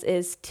cause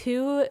is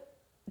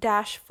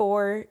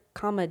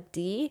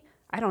 2-4-D.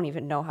 I don't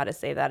even know how to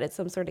say that. It's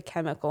some sort of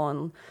chemical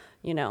and,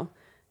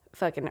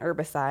 fucking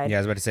herbicide. Yeah, I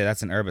was about to say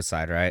that's an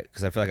herbicide, right?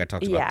 Because I feel like I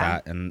talked about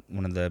that in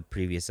one of the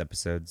previous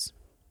episodes.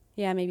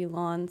 Yeah, maybe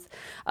lawns.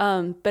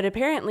 But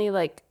apparently,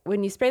 like,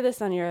 when you spray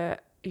this on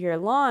your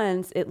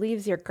lawns, it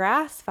leaves your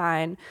grass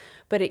fine,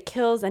 but it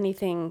kills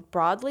anything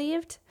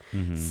broadleaved.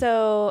 Mm-hmm.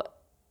 So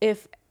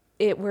if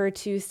it were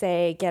to,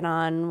 say, get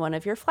on one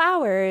of your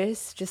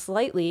flowers just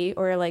lightly,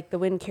 or like the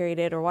wind carried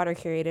it or water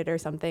carried it or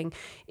something,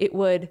 it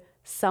would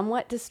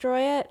somewhat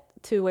destroy it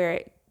to where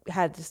it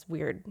had this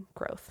weird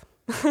growth.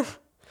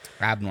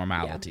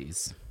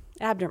 Abnormalities.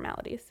 Yeah.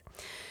 Abnormalities.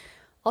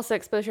 Also,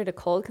 exposure to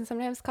cold can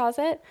sometimes cause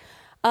it.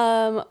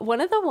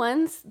 One of the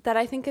ones that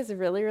I think is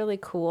really, really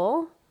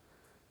cool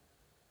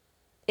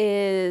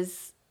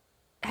is,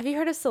 have you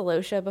heard of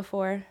celosia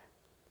before?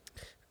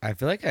 I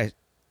feel like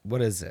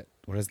what is it?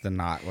 What is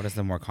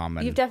the more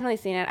common? You've definitely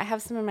seen it. I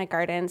have some in my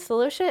garden.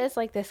 Celosia is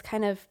like this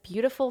kind of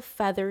beautiful,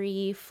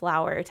 feathery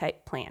flower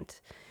type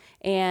plant.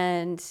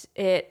 And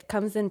it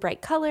comes in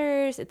bright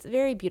colors. It's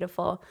very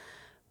beautiful.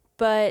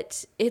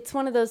 but it's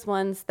one of those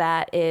ones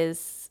that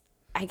is,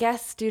 I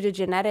guess, due to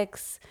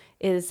genetics,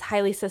 is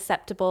highly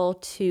susceptible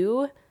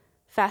to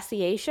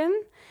fasciation.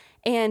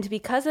 And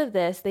because of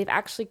this, they've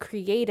actually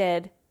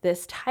created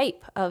this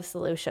type of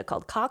celosia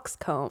called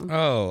coxcomb.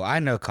 Oh, I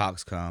know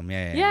coxcomb.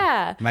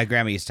 Yeah. My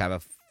grandma used to have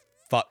a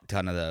fuck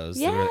ton of those.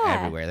 Yeah. They're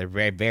everywhere. They're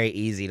very, very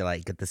easy to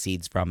like get the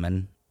seeds from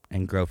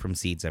and grow from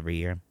seeds every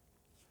year.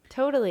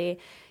 Totally.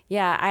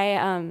 Yeah.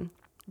 I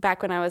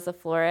back when I was a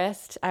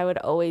florist, I would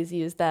always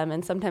use them.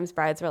 And sometimes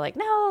brides were like,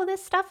 no,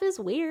 this stuff is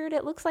weird.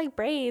 It looks like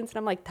brains. And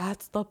I'm like,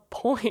 that's the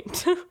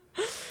point.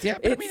 Yeah,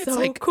 but it's so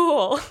like,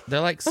 cool.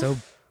 They're like so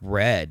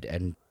red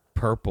and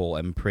purple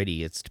and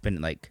pretty. It's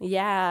been like,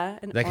 yeah,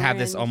 like have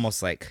this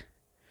almost like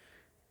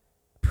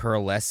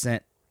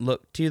pearlescent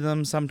look to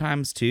them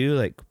sometimes too.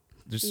 Like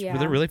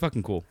they're really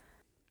fucking cool.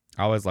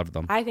 I always loved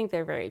them. I think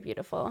they're very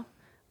beautiful,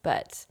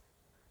 but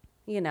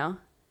you know,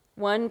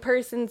 one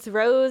person's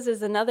rose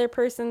is another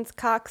person's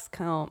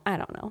coxcomb. I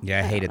don't know. Yeah,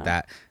 I hated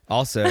that.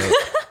 Also,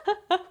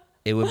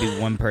 it would be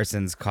one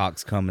person's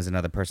coxcomb is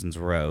another person's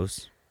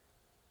rose.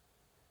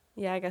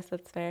 Yeah, I guess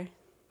that's fair.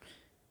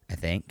 I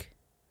think.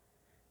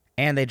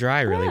 And they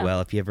dry really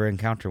well if you ever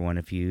encounter one.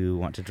 If you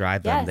want to dry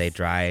them, they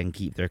dry and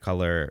keep their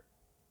color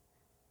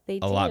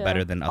a lot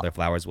better than other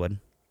flowers would.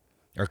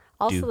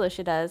 All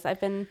celosia does. I've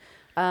been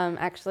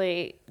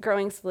actually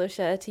growing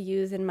celosia to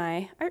use in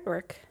my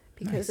artwork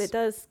because it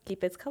does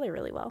keep its color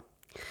really well.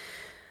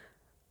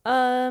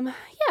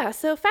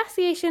 So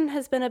fasciation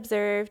has been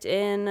observed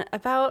in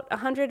about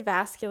 100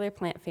 vascular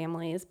plant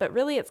families, but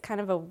really it's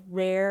kind of a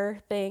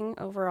rare thing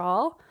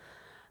overall.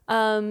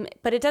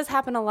 But it does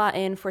happen a lot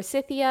in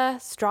forsythia,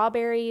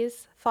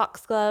 strawberries,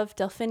 foxglove,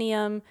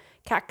 delphinium,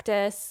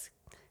 cactus,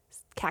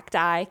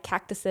 cacti,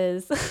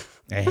 cactuses.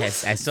 I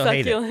still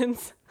hate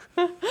it.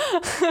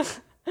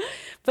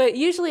 But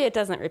usually it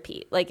doesn't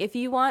repeat. Like if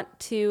you want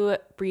to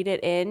breed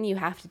it in, you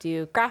have to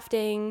do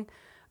grafting.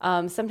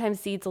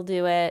 Sometimes seeds will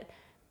do it,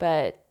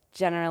 but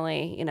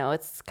generally,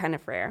 it's kind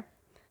of rare.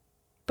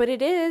 But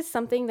it is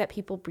something that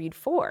people breed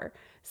for.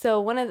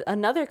 So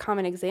another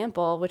common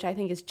example, which I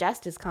think is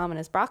just as common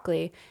as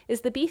broccoli,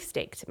 is the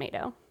beefsteak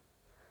tomato.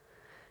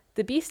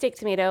 The beefsteak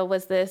tomato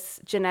was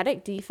this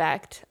genetic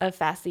defect of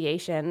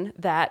fasciation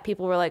that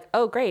people were like,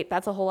 oh, great,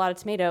 that's a whole lot of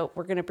tomato.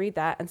 We're going to breed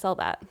that and sell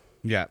that.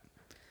 Yeah.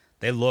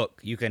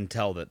 You can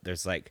tell that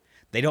there's like,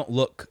 they don't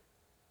look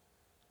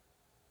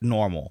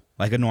normal,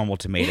 like a normal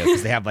tomato,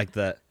 because they have like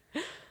the,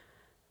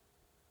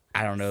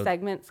 I don't know.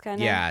 Segments kind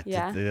of.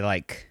 Yeah. They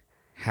like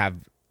have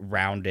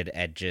rounded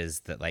edges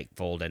that like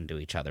fold into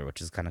each other,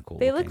 which is kind of cool.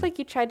 They look like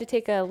you tried to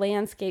take a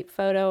landscape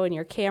photo and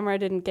your camera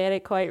didn't get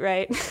it quite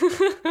right.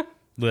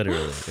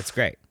 Literally. It's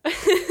great.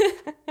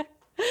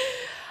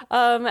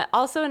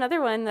 Also,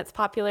 another one that's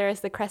popular is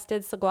the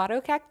crested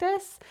saguaro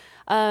cactus.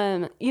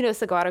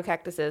 Saguaro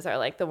cactuses are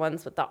like the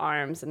ones with the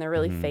arms, and they're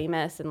really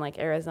famous in like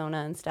Arizona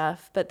and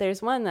stuff. But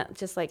there's one that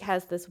just like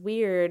has this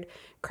weird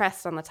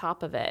crest on the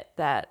top of it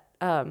that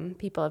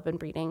people have been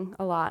breeding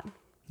a lot.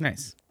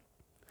 Nice.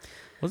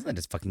 Wasn't that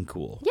just fucking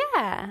cool?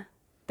 Yeah.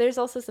 There's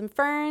also some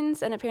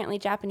ferns and apparently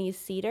Japanese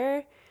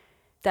cedar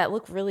that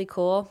look really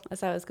cool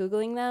as I was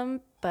Googling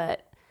them.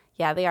 But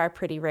yeah, they are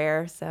pretty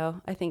rare.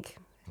 So I think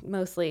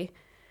mostly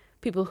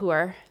people who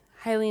are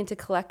highly into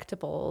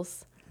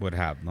collectibles would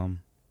have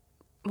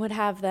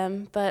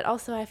them. But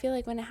also I feel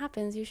like when it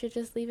happens, you should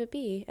just leave it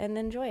be and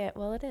enjoy it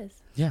while it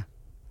is. Yeah.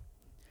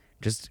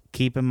 Just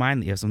keep in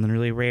mind that you have something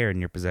really rare in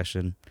your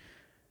possession.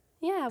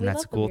 Yeah, we love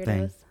the weirdos.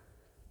 Thing.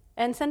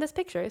 And send us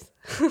pictures.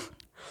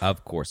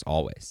 Of course,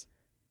 always.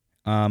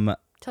 Tell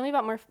me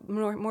about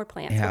more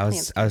plants. Yeah,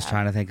 I was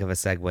trying to think of a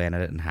segue and I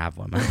didn't have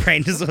one. My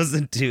brain just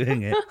wasn't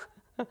doing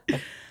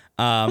it.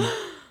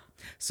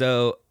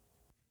 So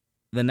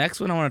the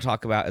next one I want to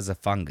talk about is a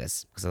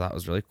fungus because I thought it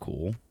was really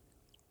cool.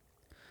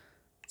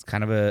 It's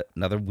kind of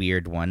another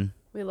weird one.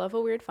 We love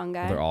a weird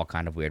fungi. They're all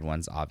kind of weird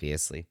ones,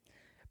 obviously.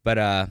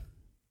 But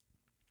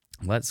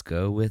let's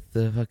go with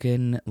the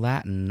fucking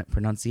Latin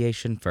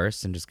pronunciation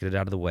first and just get it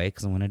out of the way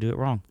because I'm going to do it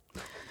wrong.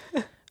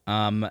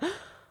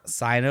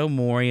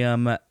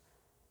 Cynomorium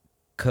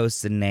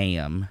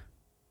coccineum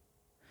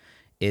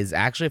is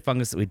actually a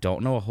fungus that we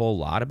don't know a whole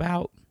lot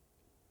about.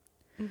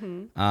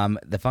 Mm-hmm.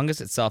 The fungus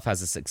itself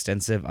has this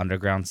extensive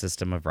underground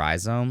system of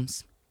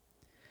rhizomes,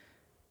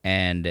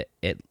 and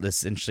it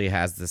essentially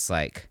has this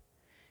like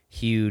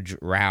huge,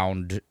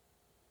 round,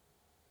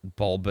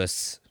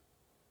 bulbous,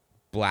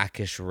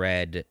 blackish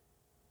red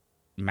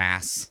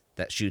mass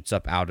that shoots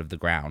up out of the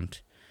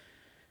ground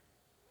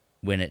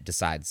when it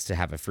decides to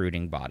have a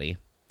fruiting body.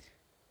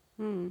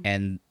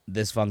 And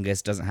this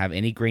fungus doesn't have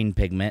any green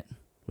pigment,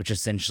 which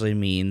essentially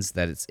means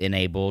that it's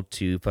unable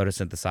to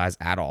photosynthesize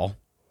at all.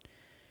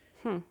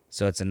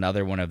 So it's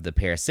another one of the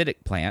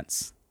parasitic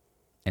plants,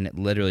 and it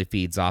literally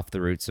feeds off the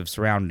roots of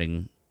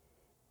surrounding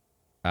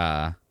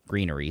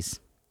greeneries.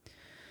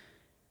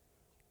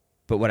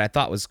 But what I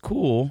thought was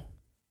cool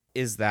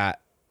is that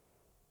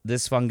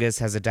this fungus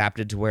has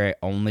adapted to where it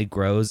only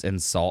grows in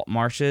salt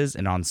marshes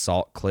and on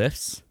salt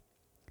cliffs.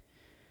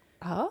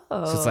 Oh.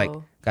 So it's like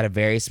got a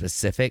very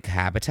specific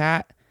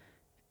habitat,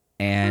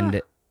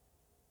 and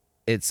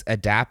it's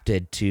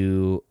adapted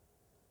to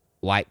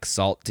like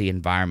salty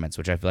environments,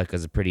 which I feel like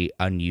is a pretty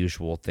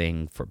unusual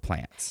thing for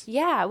plants.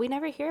 Yeah, we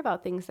never hear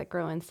about things that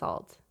grow in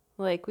salt.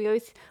 Like we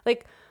always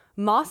like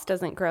moss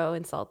doesn't grow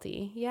in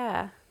salty.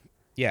 Yeah.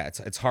 Yeah,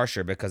 it's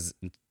harsher because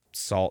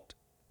salt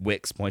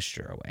wicks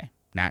moisture away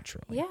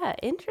naturally. Yeah,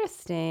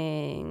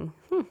 interesting.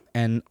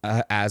 And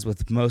as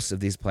with most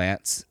of these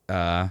plants,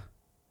 the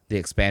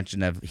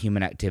expansion of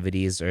human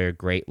activities are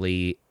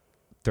greatly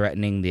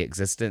threatening the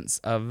existence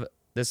of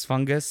this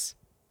fungus,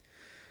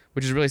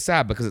 which is really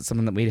sad because it's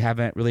something that we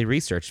haven't really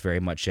researched very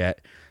much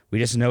yet. We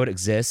just know it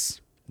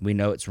exists. We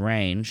know its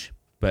range,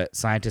 but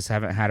scientists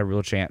haven't had a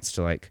real chance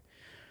to like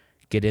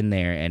get in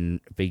there and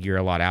figure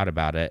a lot out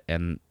about it.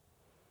 And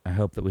I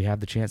hope that we have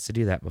the chance to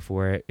do that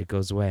before it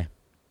goes away.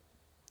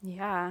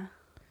 Yeah.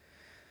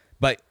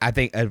 But I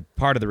think a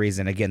part of the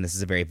reason, again, this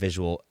is a very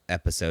visual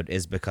episode,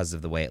 is because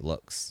of the way it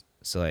looks.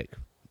 So like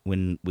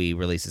when we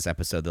release this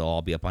episode, they'll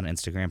all be up on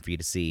Instagram for you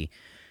to see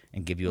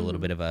and give you a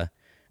little bit of a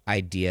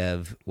idea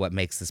of what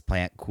makes this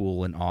plant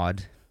cool and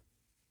odd.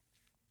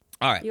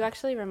 All right. You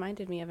actually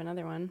reminded me of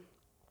another one.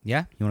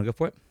 Yeah? You want to go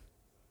for it?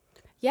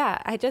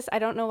 Yeah, I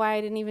don't know why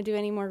I didn't even do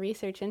any more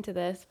research into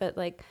this, but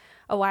like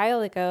a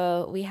while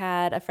ago, we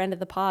had a friend of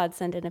the pod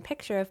send in a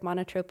picture of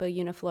Monotropa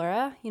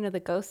uniflora, you know, the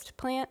ghost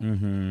plant.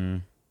 Mm-hmm.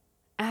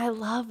 I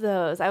love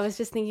those. I was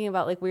just thinking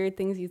about like weird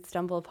things you'd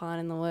stumble upon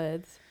in the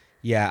woods.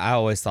 Yeah, I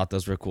always thought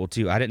those were cool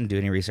too. I didn't do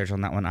any research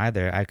on that one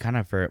either. I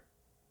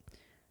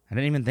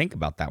didn't even think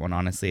about that one,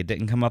 honestly. It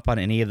didn't come up on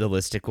any of the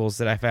listicles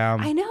that I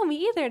found. I know,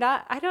 me either.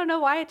 I don't know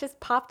why it just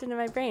popped into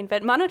my brain.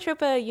 But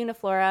Monotropa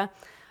uniflora,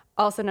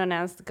 also known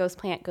as the ghost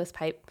plant, ghost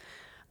pipe,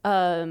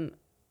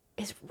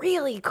 is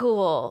really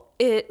cool.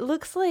 It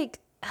looks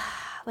like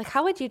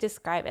how would you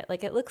describe it?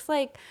 Like it looks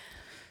like...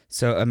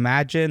 So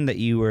imagine that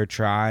you were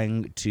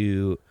trying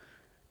to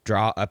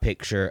draw a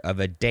picture of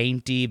a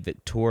dainty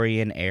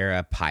Victorian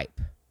era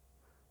pipe.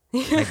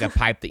 Like a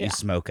pipe that you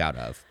smoke out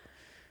of.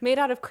 Made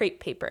out of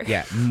crepe paper.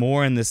 Yeah,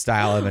 more in the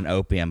style of an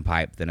opium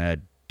pipe than a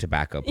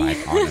tobacco pipe,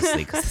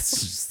 honestly, because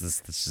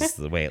it's just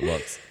the way it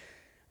looks.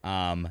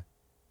 And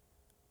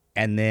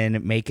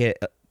then make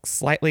it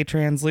slightly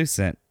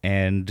translucent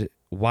and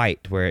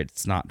white, where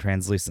it's not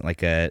translucent,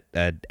 like a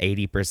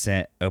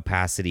 80%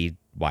 opacity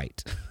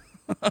white.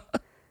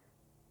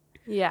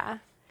 Yeah.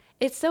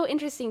 It's so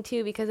interesting,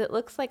 too, because it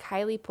looks like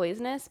highly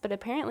poisonous, but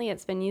apparently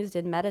it's been used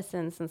in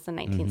medicine since the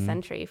 19th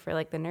century for,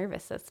 like, the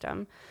nervous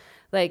system.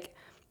 Like,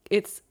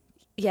 it's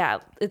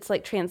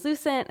like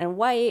translucent and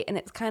white, and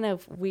it's kind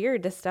of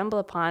weird to stumble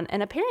upon.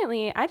 And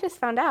apparently, I just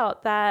found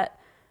out that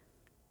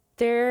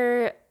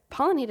they're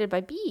pollinated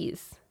by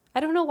bees.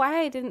 I don't know why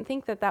I didn't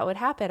think that would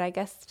happen. I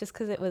guess just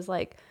because it was,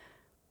 like,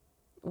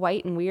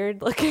 white and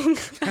weird looking,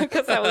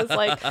 because I was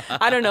like,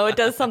 I don't know, it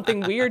does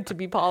something weird to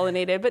be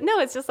pollinated, but no,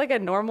 it's just like a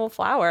normal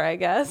flower, I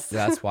guess.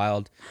 That's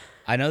wild.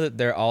 I know that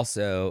they're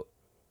also,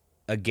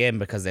 again,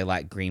 because they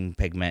lack green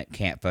pigment,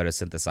 can't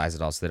photosynthesize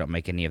at all, so they don't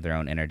make any of their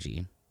own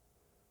energy.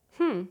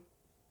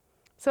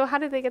 So how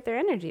do they get their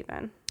energy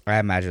then? I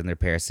imagine they're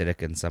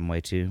parasitic in some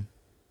way too.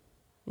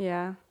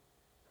 Yeah.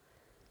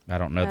 I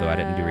don't know though. I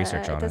didn't do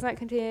research on it. It does not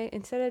contain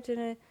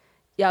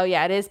Oh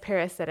yeah, it is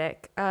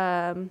parasitic.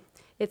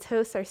 Its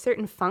hosts are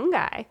certain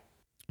fungi.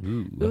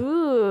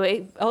 Ooh,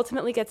 it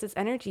ultimately gets its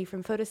energy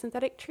from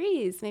photosynthetic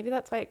trees. Maybe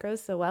that's why it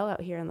grows so well out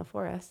here in the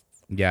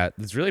forests. Yeah,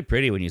 it's really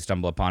pretty when you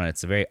stumble upon it.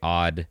 It's a very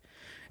odd.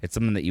 It's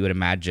something that you would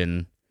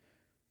imagine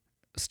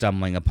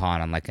stumbling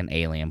upon on like an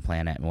alien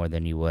planet more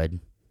than you would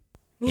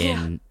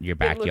in your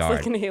backyard. It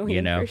looks like an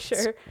alien, for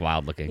sure. It's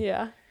wild looking.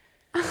 Yeah.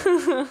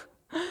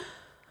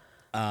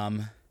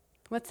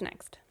 What's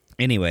next?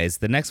 Anyways,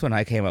 the next one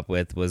I came up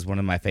with was one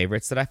of my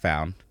favorites that I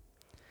found.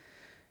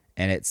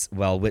 And it's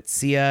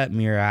Welwitschia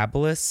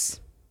mirabilis,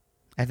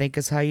 I think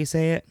is how you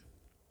say it.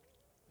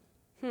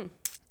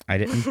 I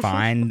didn't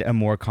find a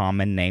more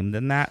common name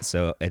than that,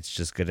 so it's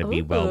just going to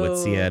be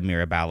Welwitschia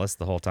mirabilis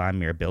the whole time.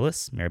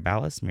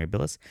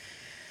 Mirabilis.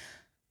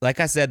 Like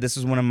I said, this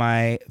was one of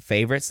my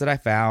favorites that I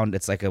found.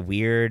 It's like a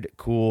weird,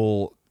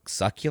 cool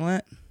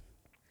succulent.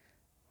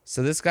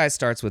 So this guy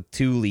starts with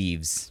 2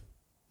 leaves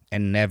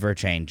and never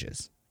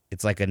changes.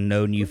 It's like a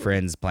no new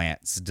friends plant.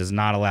 It does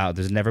not allow,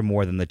 there's never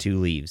more than the 2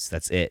 leaves.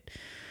 That's it,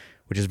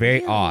 which is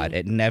very odd.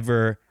 It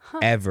never,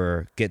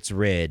 ever gets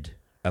rid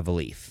of a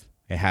leaf.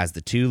 It has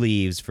the 2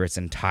 leaves for its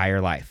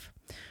entire life,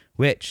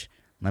 which,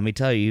 let me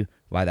tell you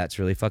why that's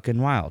really fucking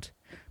wild.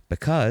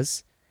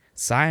 Because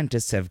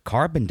scientists have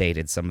carbon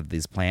dated some of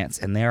these plants,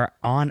 and they are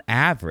on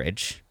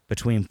average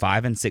between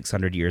 500 and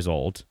 600 years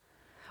old.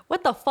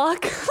 What the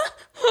fuck?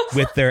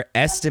 With their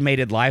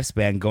estimated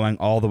lifespan going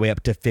all the way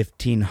up to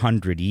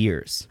 1,500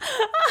 years.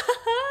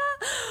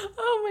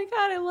 Oh my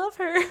God, I love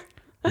her.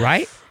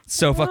 Right?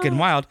 So fucking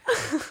wild.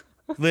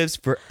 Lives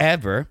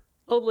forever.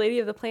 Old lady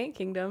of the plant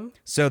kingdom.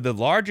 So the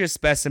largest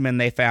specimen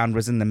they found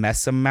was in the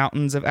Messam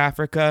Mountains of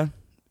Africa.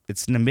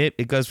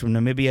 It goes from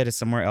Namibia to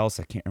somewhere else.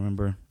 I can't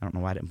remember. I don't know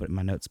why I didn't put it in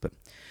my notes, but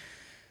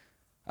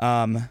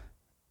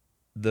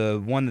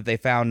the one that they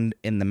found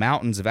in the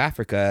mountains of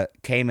Africa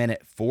came in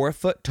at 4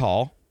 foot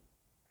tall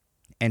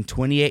and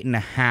 28 and a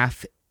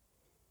half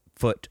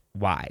feet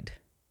wide.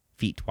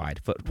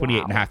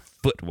 28 and a half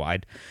foot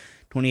wide.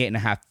 28 and a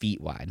half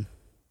feet wide.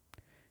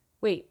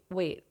 Wait.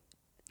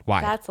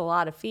 Wide. That's a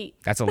lot of feet.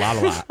 That's a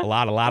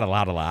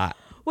lot.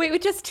 Wait,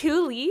 with just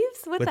 2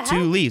 leaves? What the heck?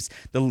 With 2 leaves.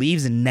 The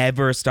leaves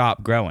never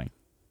stop growing.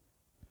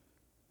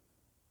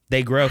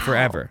 They grow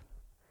forever.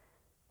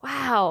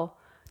 Wow.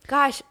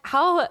 Gosh,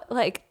 how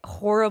like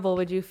horrible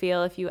would you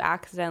feel if you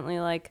accidentally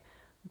like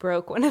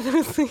broke one of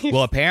those leaves?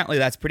 Well, apparently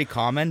that's pretty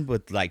common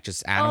with like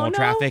just animal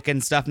traffic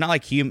and stuff. Not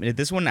like human.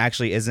 This one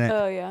actually isn't.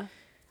 Oh, yeah.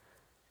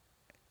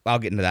 I'll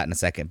get into that in a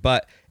second.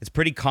 But it's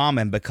pretty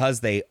common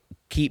because they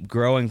keep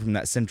growing from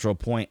that central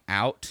point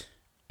out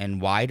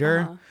and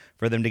wider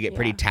for them to get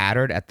pretty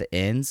tattered at the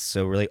ends.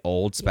 So really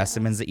old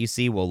specimens that you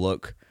see will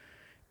look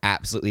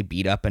absolutely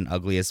beat up and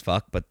ugly as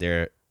fuck, but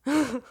they're...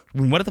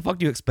 What the fuck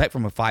do you expect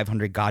from a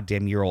 500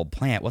 goddamn year old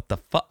plant? What the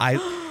fuck?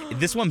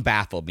 This one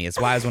baffled me. It's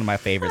why it was one of my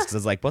favorites, because I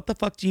was like, what the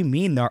fuck do you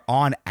mean they're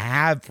on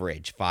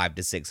average 500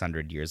 to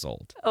 600 years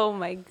old? Oh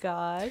my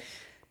gosh.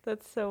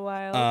 That's so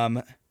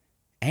wild.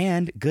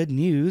 And good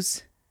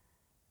news,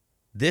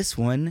 this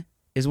one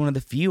is one of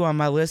the few on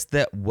my list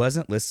that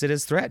wasn't listed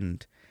as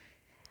threatened.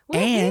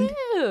 And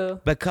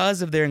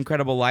because of their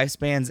incredible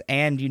lifespans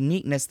and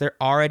uniqueness, they're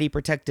already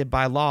protected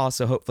by law,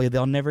 so hopefully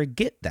they'll never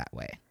get that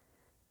way.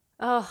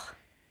 Oh,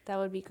 that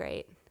would be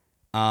great.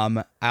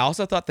 I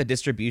also thought the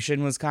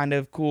distribution was kind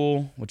of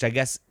cool, which I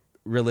guess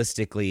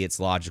realistically it's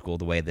logical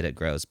the way that it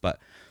grows. But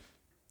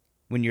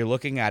when you're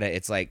looking at it,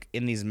 it's like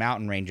in these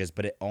mountain ranges,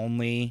 but it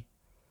only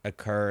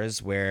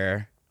occurs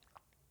where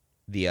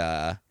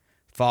the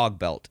fog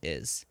belt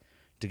is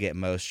to get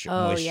moisture.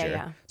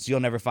 Yeah. So you'll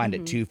never find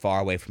it too far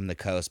away from the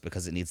coast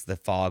because it needs the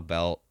fog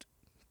belt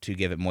to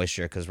give it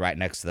moisture, because right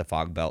next to the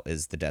fog belt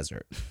is the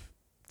desert.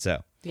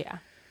 So yeah,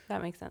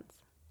 that makes sense.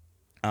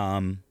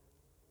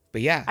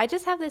 But yeah, I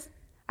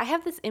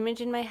have this image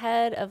in my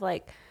head of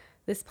like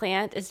this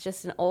plant is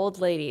just an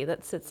old lady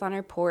that sits on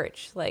her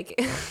porch, like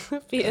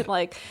being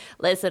like,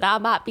 listen, I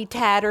might be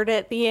tattered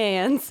at the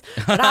ends,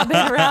 but I've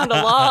been around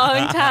a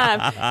long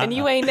time and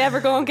you ain't never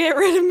gonna get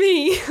rid of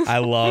me. I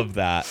love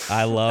that.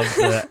 I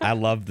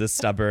love the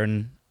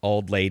stubborn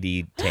old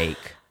lady take.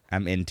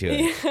 I'm into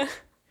it.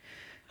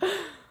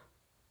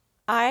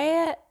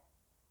 I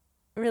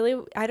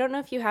don't know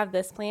if you have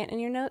this plant in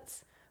your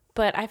notes,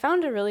 but I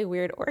found a really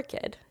weird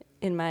orchid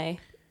in my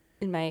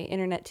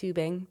internet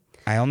tubing.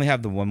 I only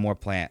have the one more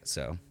plant,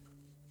 so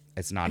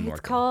it's not an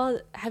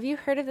orchid. Have you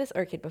heard of this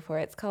orchid before?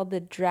 It's called the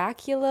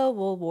Dracula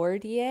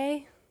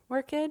woolwardiae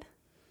orchid.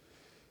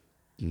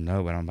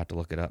 No, but I'm about to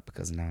look it up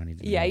because now I need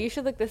to know. Yeah, you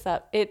should look this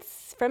up.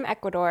 It's from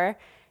Ecuador.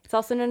 It's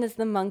also known as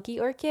the monkey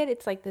orchid.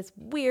 It's like this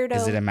weirdo.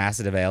 Is it a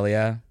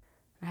Macedovalia?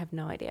 I have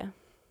no idea.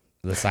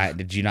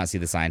 Did you not see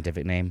the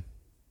scientific name?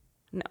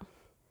 No.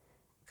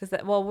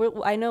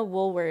 I know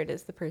Woolward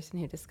is the person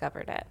who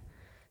discovered it.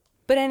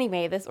 But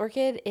anyway, this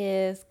orchid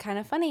is kind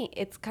of funny.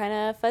 It's kind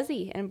of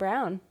fuzzy and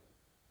brown.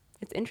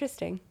 It's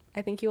interesting.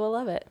 I think you will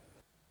love it.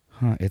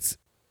 Huh, it's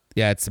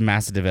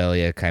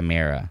Macedovalia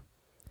chimera,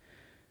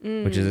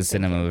 which is a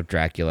synonym of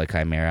Dracula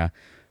chimera.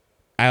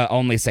 I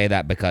only say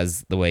that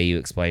because the way you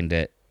explained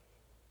it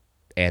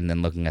and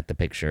then looking at the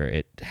picture,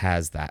 it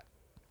has that.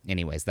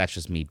 Anyways, that's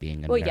just me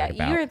being a nerd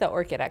about you're the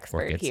orchid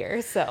expert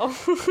here, so...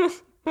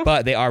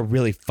 But they are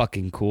really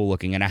fucking cool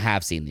looking, and I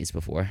have seen these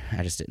before.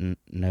 I just didn't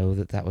know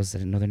I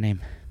didn't know their name.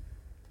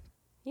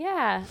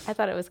 Yeah, I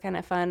thought it was kind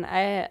of fun.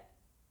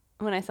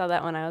 When I saw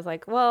that one, I was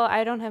like, well,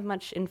 I don't have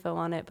much info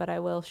on it, but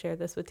I will share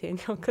this with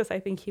Daniel because I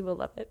think he will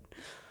love it.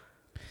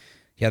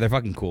 Yeah, they're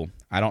fucking cool.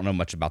 I don't know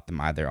much about them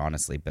either,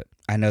 honestly, but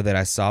I know that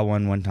I saw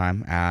one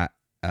time at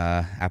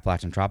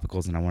Appalachian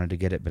Tropicals, and I wanted to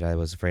get it, but I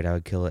was afraid I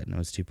would kill it, and it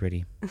was too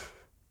pretty.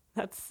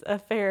 That's a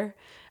fair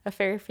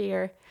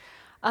fear.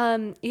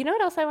 You know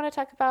what else I want to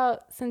talk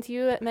about? Since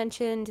you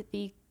mentioned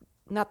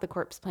not the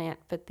corpse plant,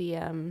 but the,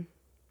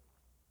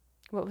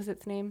 what was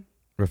its name?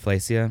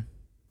 Rafflesia?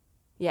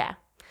 Yeah.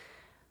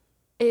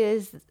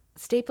 Is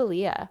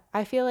Stapleia.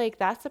 I feel like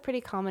that's a pretty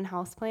common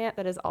houseplant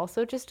that is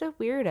also just a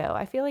weirdo.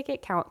 I feel like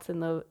it counts in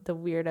the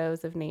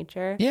weirdos of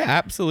nature. Yeah,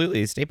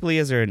 absolutely.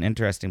 Stapleias are an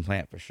interesting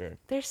plant for sure.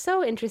 They're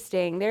so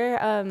interesting. They're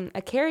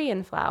a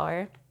carrion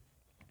flower.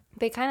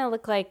 They kind of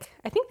look like,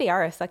 I think they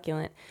are a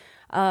succulent.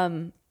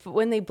 But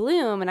when they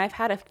bloom, and I've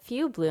had a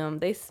few bloom,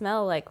 they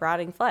smell like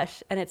rotting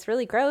flesh, and it's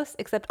really gross,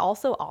 except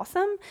also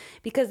awesome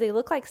because they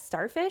look like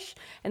starfish,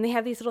 and they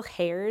have these little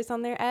hairs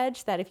on their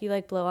edge that if you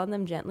like blow on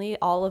them gently,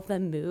 all of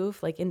them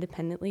move like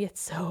independently.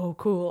 It's so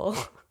cool.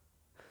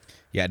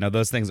 Yeah, no,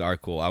 those things are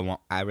cool.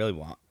 I really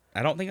want.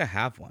 I don't think I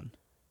have one.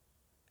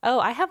 Oh,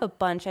 I have a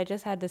bunch. I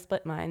just had to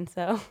split mine,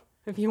 so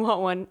if you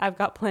want one, I've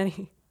got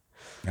plenty.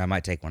 I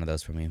might take one of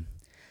those from you.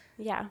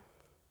 Yeah.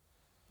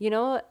 You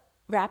know,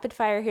 rapid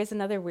fire, here's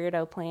another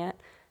weirdo plant.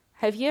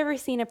 Have you ever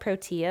seen a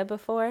protea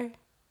before?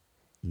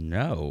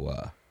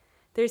 No.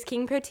 There's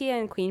king protea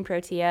and queen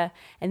protea,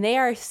 and they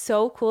are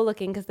so cool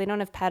looking because they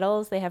don't have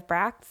petals. They have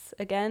bracts,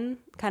 again,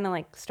 kind of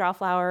like straw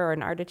flower or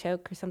an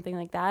artichoke or something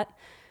like that.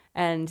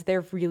 And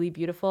they're really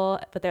beautiful,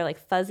 but they're like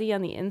fuzzy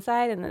on the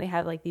inside, and then they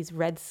have like these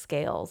red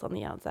scales on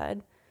the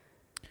outside.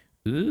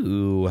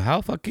 Ooh,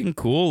 how fucking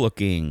cool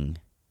looking.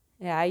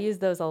 Yeah, I use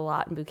those a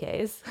lot in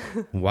bouquets.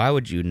 Why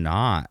would you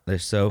not? They're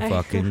so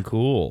fucking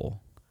cool.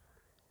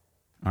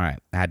 All right,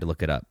 I had to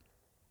look it up.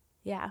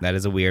 Yeah. That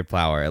is a weird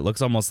flower. It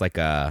looks almost like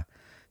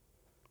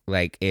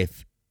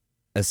if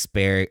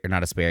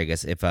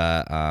asparagus, if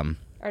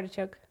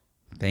Artichoke.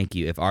 Thank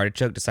you. If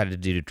artichoke decided to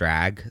do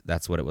drag,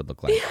 that's what it would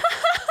look like.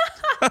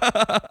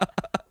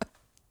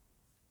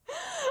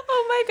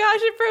 Oh my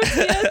gosh, a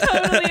protea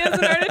totally is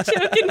an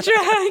artichoke in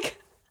drag.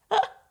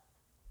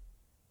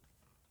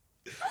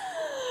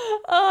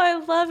 Oh,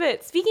 I love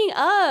it. Speaking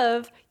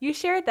of, you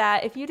shared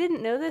that. If you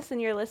didn't know this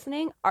and you're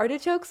listening,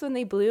 artichokes, when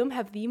they bloom,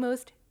 have the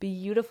most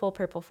beautiful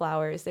purple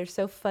flowers. They're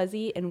so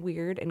fuzzy and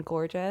weird and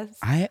gorgeous.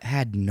 I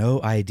had no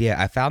idea.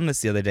 I found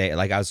this the other day.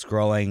 Like, I was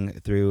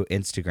scrolling through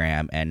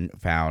Instagram and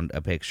found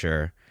a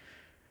picture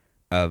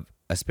of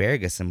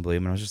asparagus in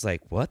bloom, and I was just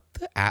like, what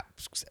the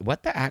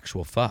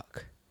actual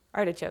fuck?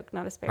 Artichoke,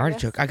 not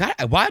asparagus. Artichoke.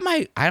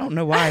 I don't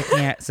know why I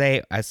can't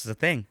say it's a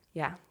thing.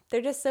 Yeah.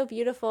 They're just so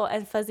beautiful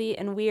and fuzzy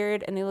and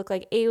weird, and they look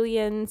like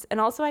aliens. And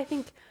also, I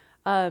think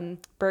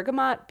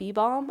bergamot bee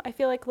balm, I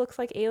feel like looks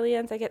like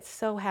aliens. I get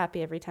so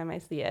happy every time I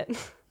see it.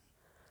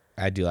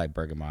 I do like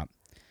bergamot.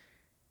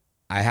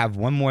 I have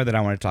one more that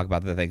I want to talk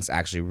about that I think is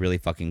actually really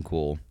fucking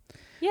cool.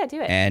 Yeah, do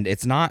it. And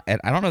it's not,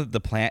 and I don't know that the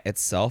plant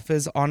itself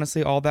is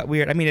honestly all that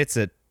weird. I mean, it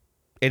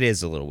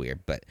is a little weird,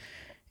 but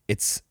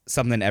it's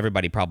something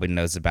everybody probably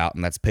knows about,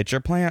 and that's pitcher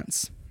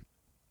plants.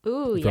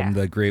 Ooh, yeah. From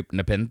the group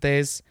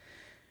Nepenthes.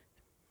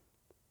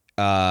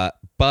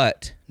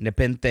 But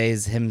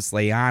Nepenthes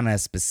himslayana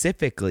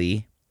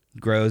specifically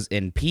grows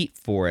in peat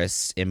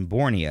forests in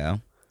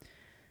Borneo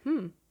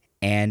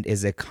and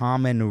is a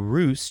common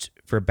roost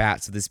for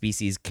bats of the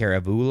species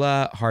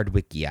Caravula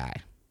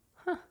hardwickii.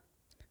 Huh.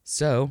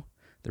 So,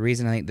 the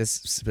reason I think this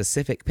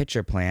specific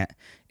pitcher plant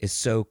is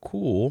so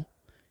cool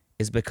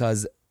is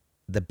because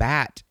the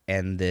bat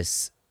and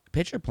this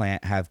pitcher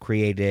plant have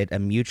created a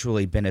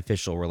mutually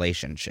beneficial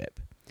relationship.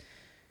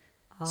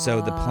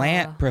 So the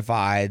plant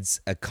provides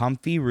a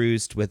comfy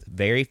roost with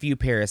very few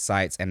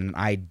parasites and an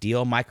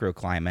ideal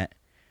microclimate.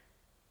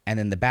 And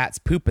then the bats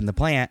poop in the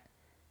plant,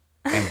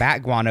 and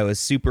bat guano is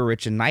super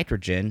rich in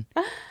nitrogen,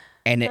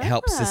 and it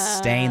helps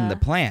sustain the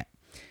plant.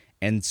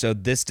 And so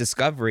this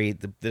discovery,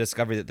 the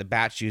discovery that the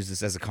bats use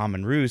this as a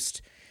common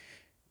roost,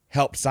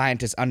 helped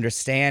scientists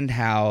understand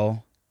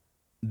how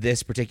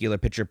this particular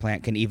pitcher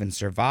plant can even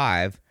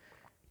survive,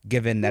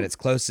 given that its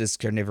closest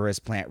carnivorous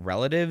plant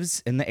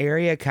relatives in the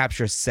area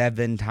capture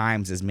 7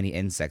 times as many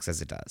insects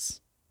as it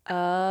does.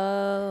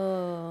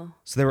 Oh.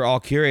 So they were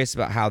all curious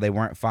about how they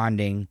weren't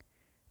finding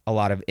a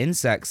lot of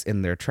insects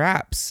in their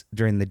traps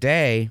during the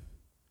day,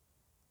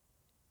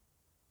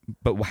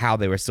 but how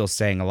they were still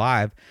staying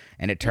alive.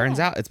 And it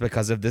turns out it's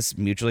because of this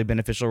mutually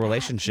beneficial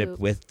relationship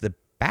with the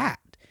bat.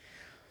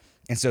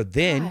 And so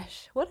then...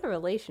 Gosh, what a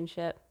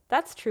relationship.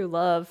 That's true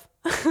love.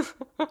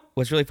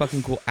 What's really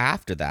fucking cool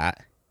after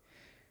that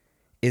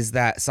is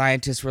that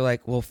scientists were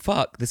like, well,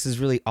 fuck, this is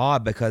really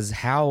odd because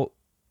how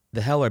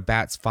the hell are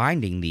bats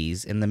finding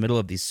these in the middle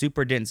of these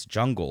super dense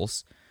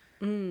jungles?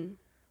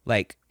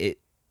 Like,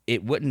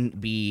 it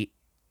wouldn't be,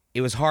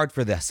 it was hard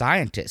for the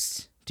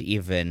scientists to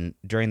even,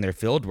 during their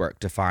field work,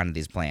 to find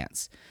these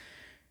plants.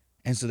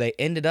 And so they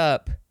ended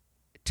up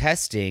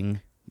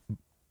testing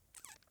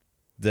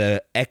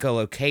the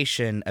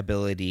echolocation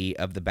ability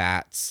of the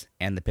bats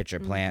and the pitcher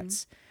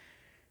plants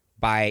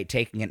by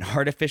taking an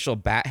artificial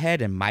bat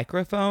head and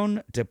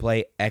microphone to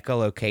play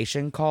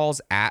echolocation calls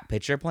at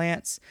pitcher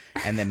plants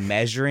and then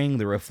measuring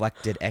the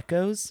reflected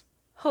echoes.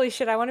 Holy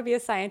shit, I want to be a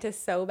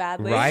scientist so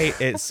badly. Right?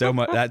 It's so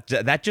much,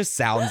 that just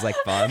sounds like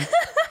fun.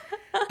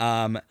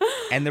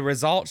 And the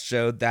results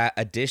showed that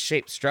a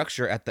dish-shaped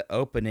structure at the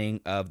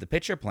opening of the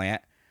pitcher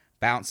plant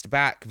bounced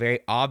back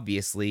very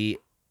obviously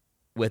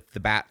with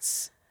the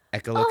bat's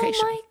echolocation.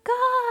 Oh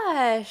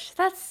my gosh,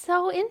 that's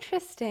so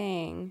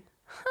interesting.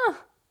 Huh.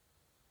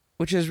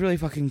 Which is really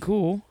fucking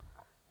cool.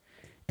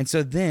 And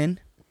so then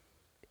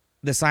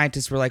the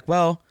scientists were like,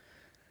 well,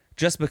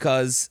 just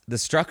because the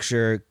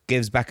structure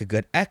gives back a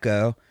good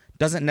echo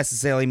doesn't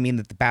necessarily mean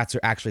that the bats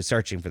are actually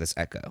searching for this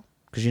echo.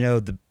 Because, you know,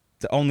 the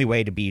only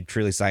way to be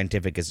truly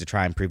scientific is to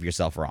try and prove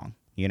yourself wrong.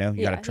 You know,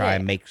 you got to try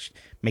and make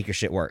your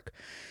shit work.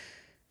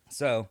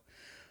 So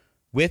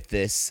with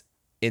this,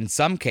 in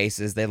some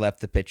cases, they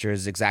left the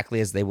pitchers exactly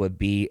as they would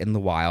be in the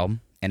wild.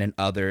 And in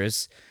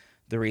others,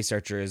 the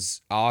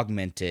researchers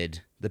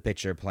augmented the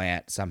pitcher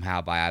plant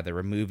somehow by either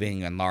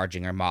removing,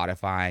 enlarging, or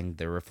modifying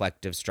the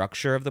reflective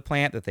structure of the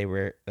plant that they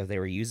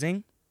were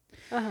using.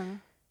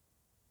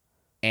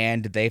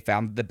 And they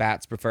found that the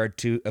bats preferred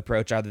to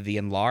approach either the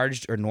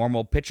enlarged or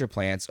normal pitcher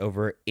plants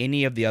over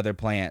any of the other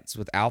plants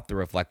without the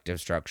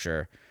reflective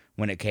structure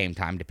when it came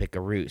time to pick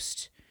a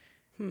roost.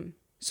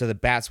 So the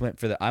bats went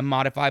for the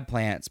unmodified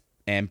plants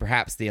and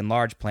perhaps the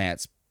enlarged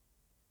plants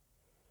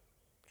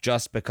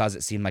just because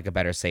it seemed like a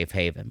better safe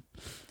haven.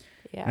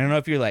 Yeah. I don't know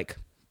if you're like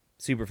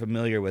super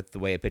familiar with the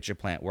way a pitcher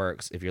plant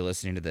works if you're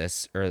listening to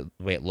this, or the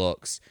way it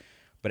looks,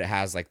 but it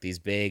has like these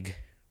big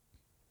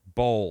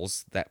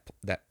bowls that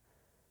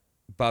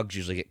bugs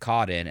usually get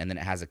caught in, and then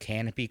it has a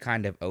canopy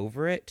kind of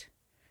over it.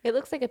 It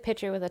looks like a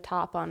pitcher with a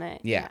top on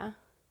it. Yeah.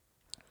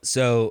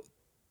 So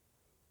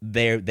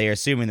they're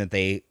assuming that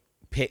they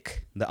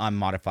pick the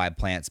unmodified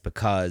plants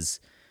because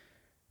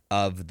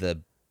of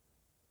the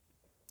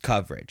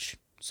coverage,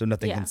 so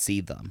nothing can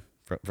see them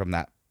from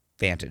that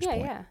vantage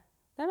point. Yeah,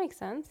 that makes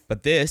sense.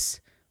 But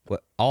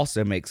what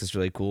also makes this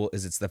really cool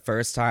is it's the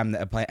first time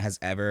that a plant has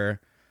ever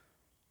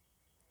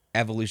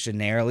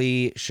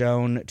evolutionarily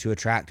shown to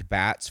attract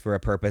bats for a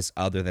purpose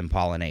other than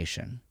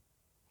pollination.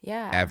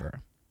 Yeah.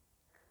 Ever.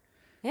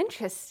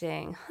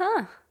 Interesting.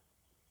 Huh.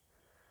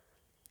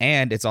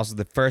 And it's also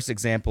the first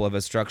example of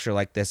a structure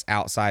like this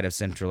outside of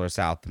Central or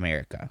South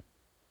America.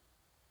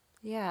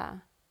 Yeah.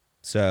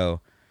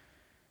 So,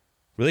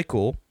 really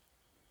cool.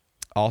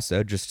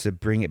 Also, just to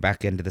bring it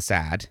back into the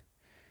sad,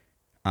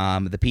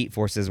 the peat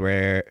forests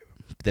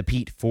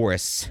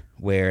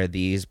where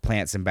these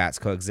plants and bats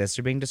coexist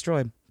are being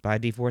destroyed by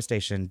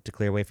deforestation to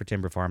clear way for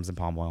timber farms and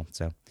palm oil.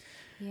 So,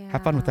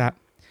 have fun with that.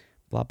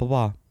 Blah, blah,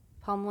 blah.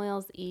 Palm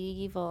oil's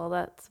evil.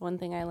 That's one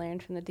thing I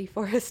learned from the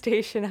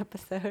deforestation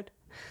episode.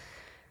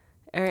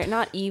 Or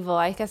not evil.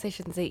 I guess I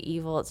shouldn't say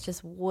evil. It's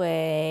just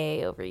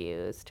way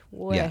overused.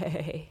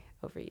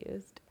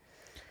 Overused.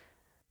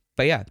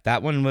 But yeah,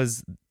 that one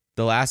was,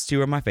 the last two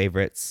are my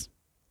favorites.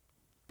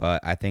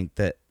 But I think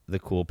that the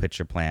cool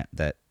pitcher plant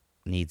that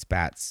needs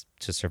bats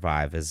to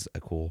survive is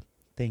a cool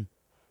thing.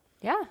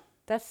 Yeah,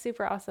 that's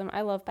super awesome.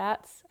 I love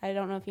bats. I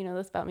don't know if you know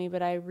this about me,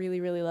 but I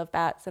really, really love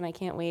bats, and I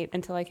can't wait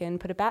until I can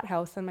put a bat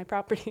house on my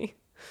property.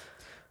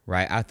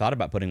 Right. I thought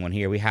about putting one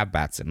here. We have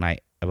bats at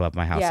night above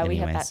my house anyways. We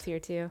have bats here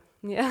too.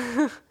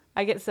 Yeah.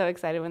 I get so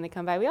excited when they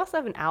come by. We also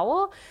have an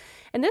owl,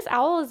 and this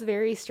owl is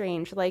very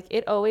strange. Like,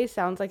 it always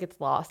sounds like it's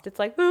lost. It's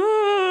like,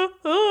 owls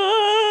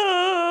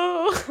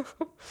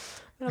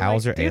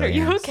are aliens. Are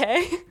you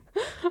okay?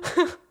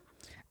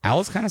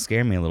 Owls kind of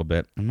scare me a little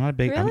bit. I'm not a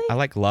big, Really? I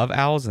like love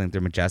owls. I think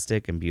they're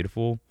majestic and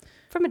beautiful.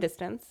 From a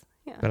distance.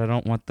 Yeah. But I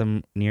don't want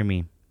them near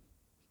me.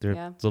 They're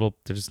they're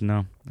just,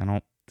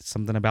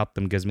 something about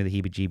them gives me the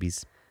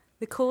heebie-jeebies.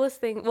 The coolest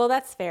thing, well,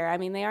 that's fair. I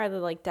mean, they are the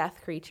like death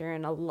creature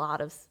in a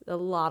lot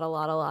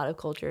of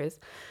cultures.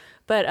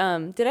 But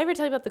did I ever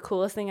tell you about the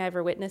coolest thing I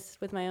ever witnessed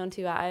with my own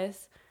two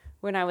eyes?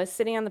 When I was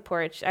sitting on the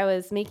porch, I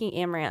was making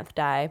amaranth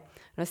dye. And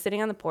I was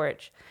sitting on the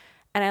porch,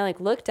 and I like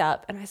looked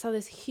up, and I saw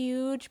this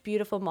huge,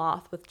 beautiful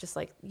moth with just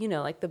like,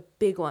 like the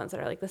big ones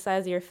that are like the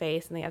size of your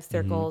face, and they have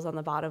circles on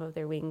the bottom of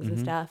their wings and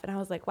stuff. And I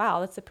was like,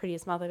 wow, that's the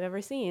prettiest moth I've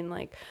ever seen.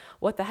 Like,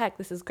 what the heck?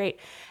 This is great.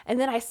 And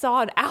then I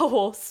saw an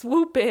owl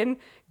swoop in,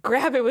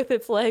 grab it with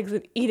its legs,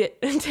 and eat it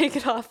and take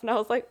it off. And I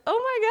was like,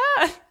 oh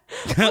my God.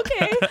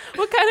 Okay.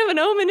 What kind of an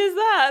omen is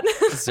that?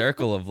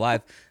 Circle of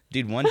life.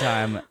 Dude, one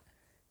time,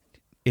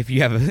 if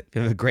you have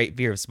a great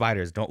fear of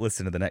spiders, don't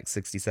listen to the next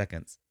 60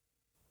 seconds.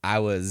 I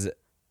was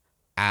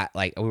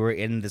we were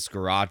in this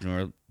garage, and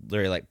we were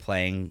literally like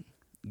playing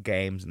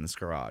games in this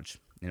garage,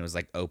 and it was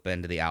like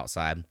open to the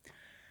outside.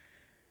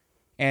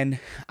 And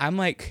I'm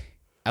like,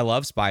 I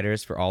love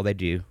spiders for all they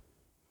do.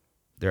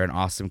 They're an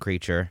awesome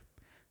creature.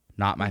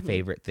 Not my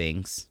favorite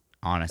things,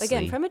 honestly.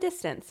 Again, from a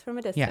distance.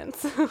 Yeah.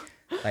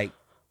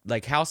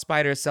 like house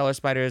spiders, cellar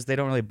spiders, they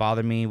don't really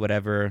bother me,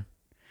 whatever.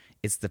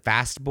 It's the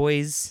fast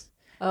boys.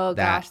 Oh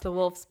gosh, the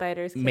wolf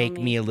spiders make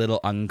me a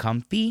little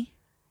uncomfy.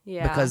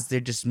 Yeah. Because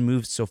they just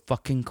move so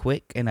fucking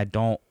quick, and I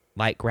don't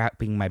like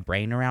wrapping my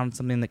brain around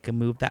something that can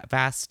move that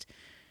fast.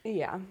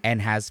 Yeah.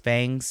 And has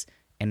fangs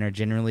and are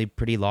generally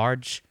pretty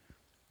large.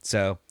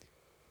 So,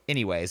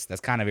 anyways, that's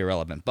kind of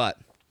irrelevant. But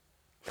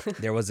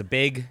there was a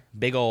big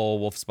old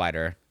wolf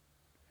spider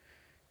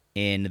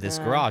in this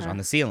garage on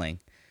the ceiling.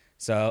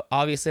 So,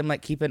 obviously, I'm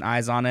like keeping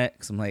eyes on it,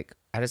 because I'm like,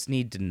 I just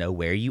need to know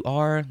where you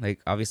are. Like,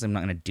 obviously, I'm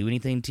not going to do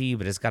anything to you,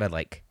 but it's got to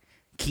like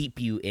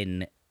keep you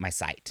in my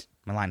sight.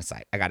 My line of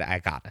sight. I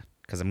gotta,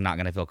 because I'm not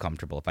gonna feel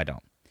comfortable if I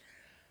don't.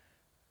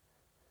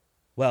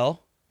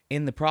 Well,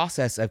 in the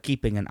process of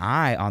keeping an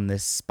eye on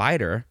this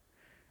spider,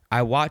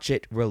 I watch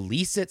it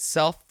release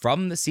itself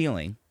from the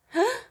ceiling,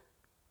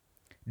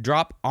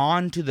 drop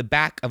onto the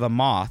back of a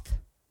moth,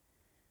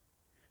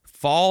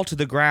 fall to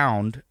the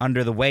ground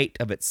under the weight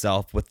of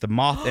itself with the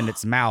moth in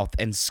its mouth,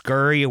 and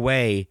scurry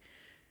away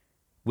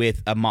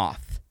with a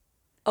moth.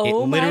 Oh, it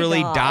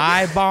literally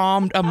dive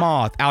bombed a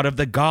moth out of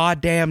the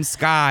goddamn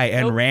sky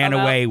and ran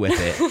away with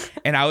it.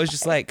 And I was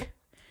just like,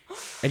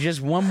 it's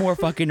just one more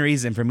fucking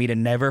reason for me to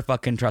never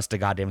fucking trust a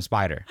goddamn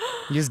spider.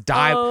 You just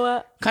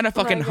dive. Kind of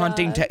fucking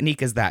hunting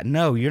technique is that?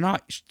 No, you're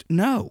not.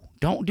 No,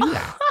 don't do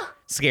that.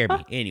 Scare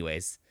me.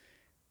 Anyways.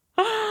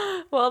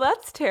 Well,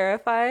 that's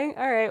terrifying.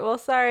 All right. Well,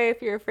 sorry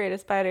if you're afraid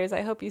of spiders.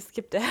 I hope you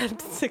skipped ahead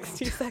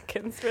 60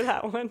 seconds for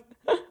that one.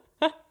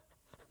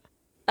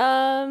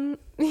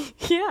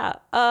 Yeah.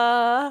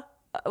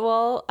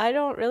 Well, I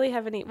don't really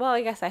have any. Well,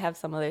 I guess I have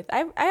some other.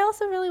 I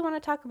also really want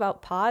to talk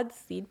about pods,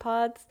 seed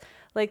pods.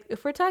 Like,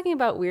 if we're talking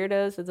about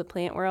weirdos of the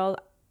plant world,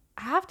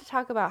 I have to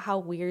talk about how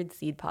weird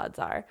seed pods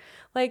are.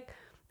 Like,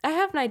 I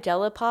have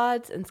Nigella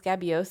pods and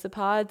Scabiosa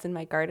pods in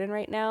my garden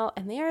right now,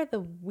 and they are the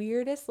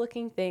weirdest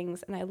looking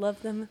things, and I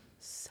love them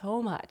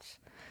so much.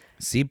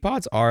 Seed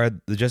pods are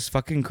just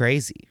fucking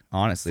crazy.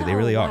 Honestly, they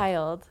really are.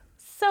 Wild.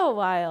 So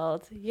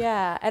wild.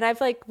 Yeah. And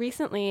I've like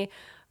recently,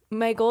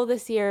 my goal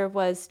this year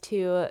was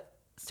to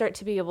start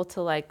to be able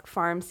to like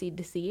farm seed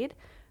to seed.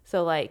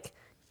 So like,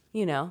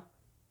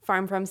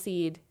 farm from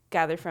seed,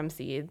 gather from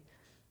seed,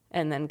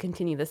 and then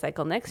continue the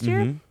cycle next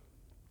year.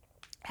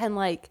 And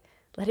like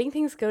letting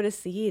things go to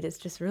seed is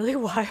just really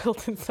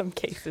wild in some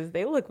cases.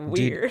 They look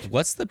weird. Dude,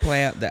 what's the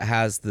plant that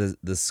has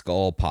the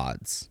skull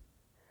pods?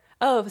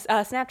 Oh,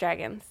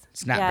 snapdragons.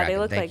 Snapdragon. Yeah, they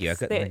look Thank you. I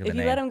couldn't think of the if you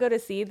name. let them go to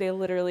seed, they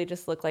literally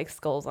just look like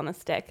skulls on a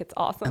stick. It's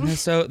awesome.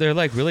 And they're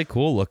like really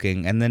cool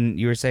looking. And then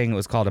you were saying it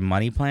was called a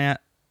money plant.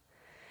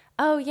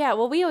 Oh yeah,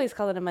 well we always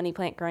called it a money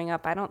plant growing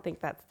up. I don't think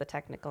that's the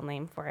technical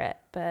name for it,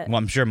 but Well,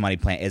 I'm sure money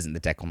plant isn't the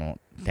technical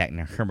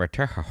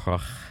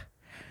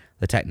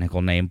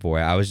name for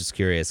it. I was just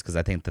curious because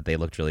I think that they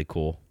looked really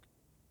cool.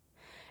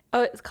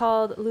 oh, it's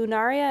called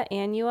Lunaria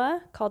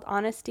annua, called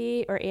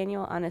Honesty or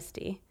Annual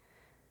Honesty.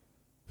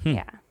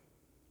 Yeah.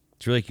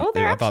 It's really cute. Oh,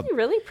 they're actually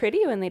really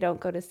pretty when they don't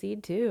go to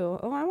seed too.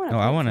 Oh, I want to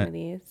plant some of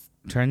these.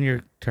 Turn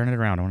it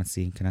around. I want to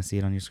see. Can I see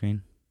it on your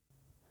screen?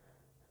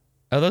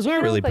 Oh, those are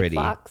They really look like pretty.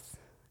 phlox.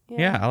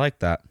 Yeah, I like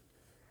that.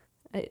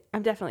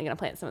 I'm definitely gonna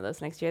plant some of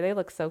those next year. They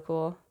look so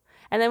cool.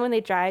 And then when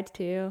they dried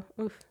too.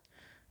 Oof.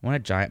 I want a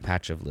giant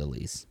patch of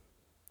lilies.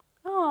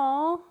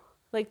 Oh,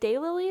 like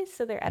daylilies,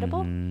 so they're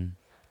edible.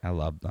 I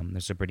love them.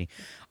 They're so pretty.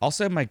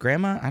 Also, my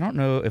grandma, I don't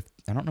know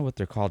what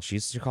they're called. She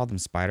used to call them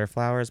spider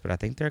flowers, but I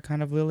think they're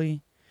kind of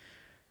lily.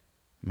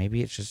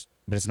 Maybe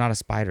but it's not a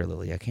spider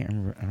lily. I can't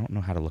remember. I don't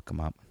know how to look them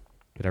up,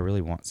 but I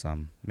really want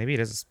some. Maybe it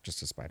is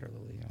just a spider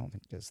lily. I don't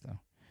think it is though.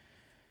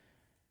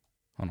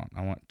 Hold on.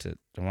 I want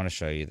to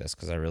show you this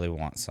because I really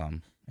want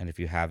some. And if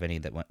you have any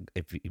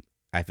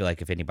I feel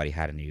like if anybody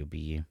had any, it would be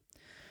you.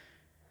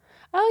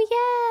 Oh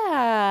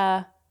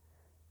yeah.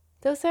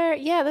 Those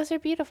are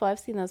beautiful. I've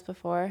seen those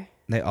before.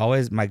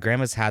 My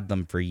grandma's had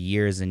them for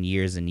years and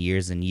years and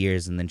years and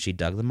years, and then she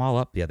dug them all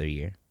up the other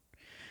year.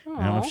 Aww.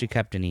 I don't know if she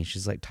kept any.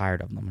 She's like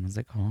tired of them, and I was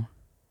like, oh.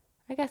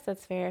 I guess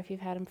that's fair if you've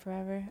had them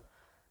forever.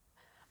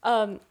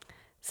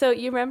 So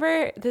you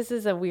remember, this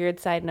is a weird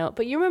side note,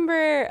 but you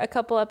remember a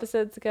couple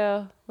episodes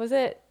ago,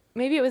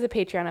 maybe it was a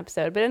Patreon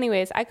episode, but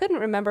anyways, I couldn't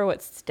remember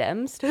what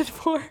STEM stood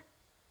for.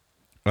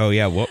 Oh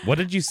yeah, what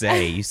did you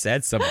say? You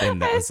said something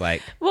that was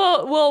like...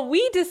 Well,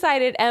 we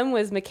decided M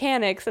was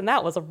mechanics, and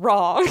that was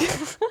wrong.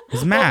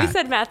 It's math. Well, we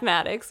said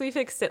mathematics. We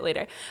fixed it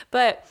later.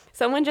 But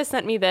someone just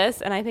sent me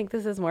this, and I think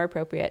this is more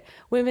appropriate.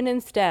 Women in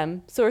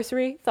STEM: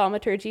 sorcery,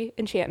 thaumaturgy,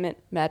 enchantment,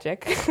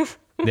 magic.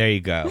 There you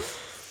go.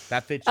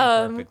 That fits you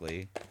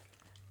perfectly.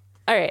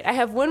 All right, I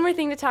have one more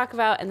thing to talk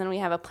about, and then we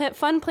have a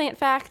fun plant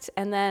fact,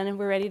 and then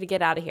we're ready to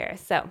get out of here.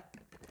 So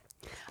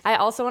I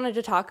also wanted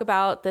to talk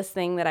about this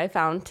thing that I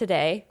found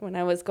today when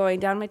I was going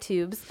down my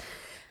tubes.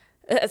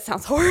 It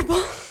sounds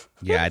horrible.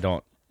 Yeah,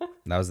 that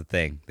was the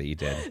thing that you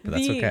did, but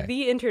that's okay.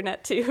 The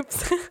internet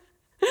tubes.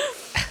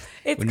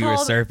 When you were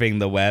surfing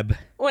the web.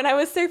 When I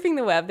was surfing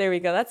the web, there we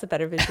go. That's a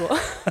better visual. When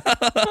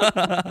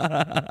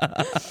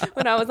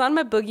I was on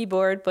my boogie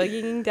board,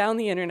 boogieing down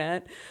the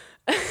internet,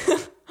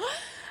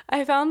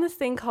 I found this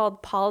thing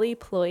called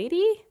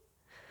polyploidy.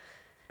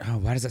 Oh,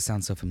 why does that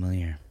sound so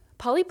familiar?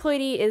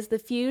 Polyploidy is the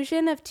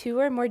fusion of two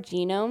or more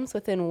genomes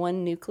within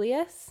one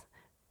nucleus,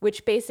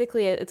 which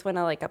basically it's when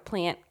a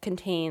plant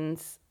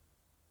contains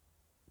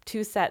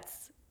two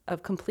sets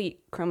of complete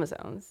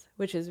chromosomes,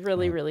 which is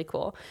really, really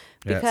cool.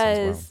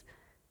 Because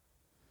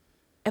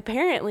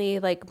apparently,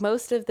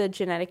 most of the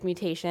genetic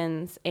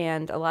mutations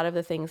and a lot of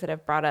the things that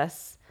have brought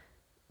us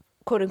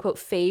quote unquote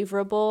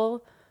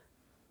favorable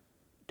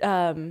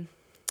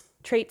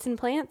traits in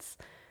plants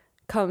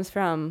comes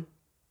from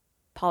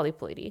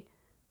polyploidy,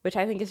 which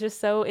I think is just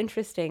so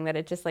interesting that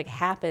it just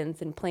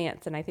happens in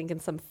plants, and I think in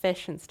some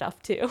fish and stuff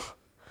too.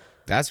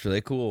 That's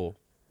really cool.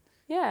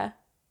 Yeah.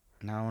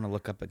 Now I want to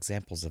look up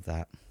examples of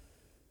that.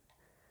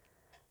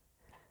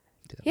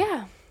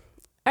 Yeah.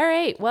 All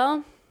right.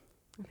 Well,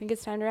 I think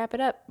it's time to wrap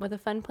it up with a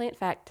fun plant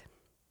fact.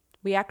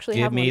 We actually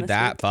have one this week. Give me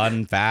that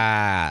fun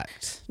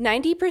fact.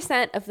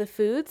 90% of the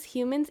foods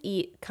humans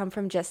eat come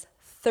from just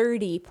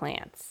 30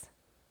 plants.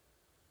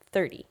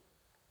 30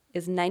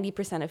 is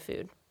 90% of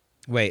food.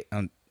 Wait,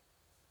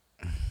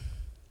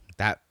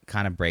 that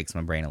kind of breaks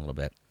my brain a little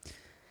bit.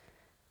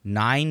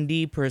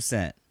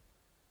 90%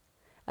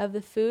 of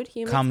the food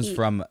humans comes eat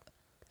from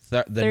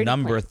the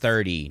number plants.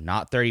 30,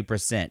 not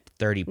 30%,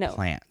 30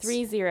 plants.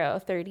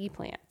 30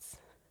 plants.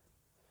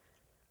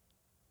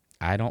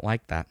 I don't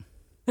like that.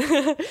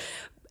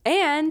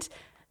 And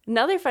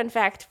another fun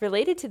fact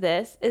related to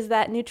this is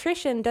that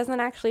nutrition doesn't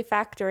actually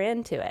factor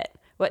into it.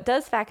 What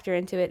does factor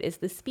into it is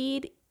the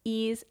speed,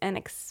 ease, and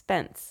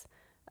expense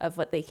of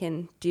what they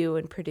can do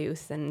and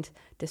produce and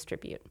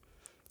distribute.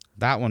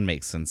 That one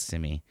makes sense to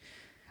me.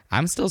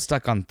 I'm still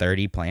stuck on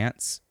 30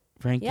 plants,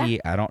 Frankie. Yeah.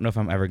 I don't know if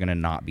I'm ever going to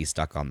not be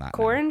stuck on that.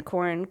 Corn,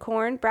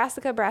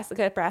 brassica.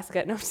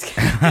 No, I'm just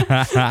kidding.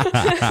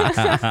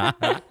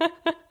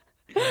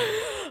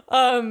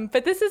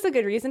 But this is a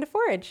good reason to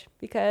forage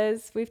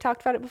because we've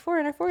talked about it before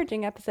in our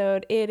foraging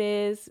episode. It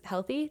is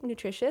healthy,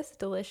 nutritious,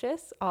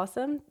 delicious,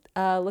 awesome.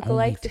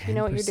 Lookalikes, if you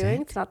know what you're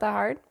doing. It's not that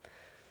hard.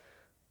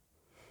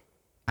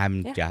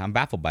 I'm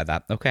baffled by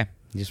that. Okay.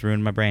 You just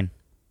ruined my brain.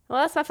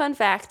 Well, that's my fun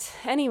fact.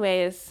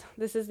 Anyways,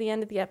 this is the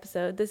end of the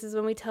episode. This is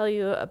when we tell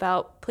you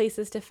about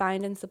places to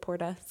find and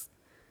support us.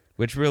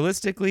 Which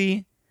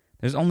realistically,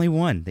 there's only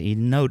one that you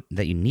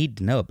need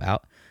to know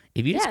about.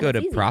 If you just go to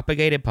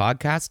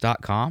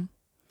propagatedpodcast.com.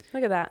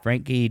 Look at that.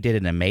 Frankie did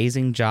an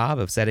amazing job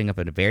of setting up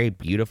a very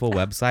beautiful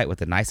website with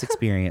a nice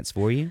experience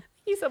for you.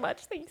 Thank you so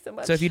much. Thank you so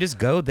much. So if you just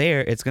go there,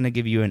 it's going to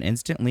give you an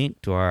instant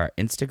link to our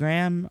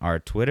Instagram, our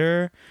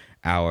Twitter,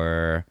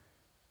 our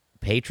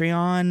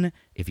Patreon.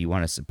 If you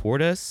want to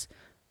support us,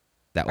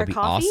 that would be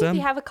awesome.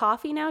 We have a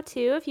coffee now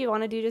too. If you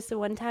want to do just a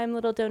one-time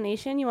little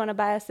donation, you want to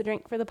buy us a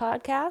drink for the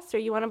podcast, or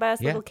you want to buy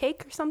us a little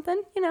cake or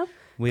something,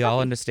 We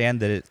all understand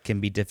that it can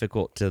be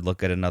difficult to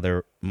look at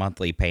another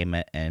monthly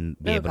payment and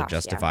be able to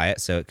justify it.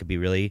 So it could be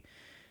really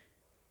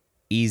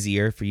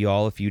easier for you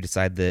all if you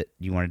decide that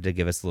you wanted to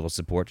give us a little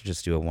support to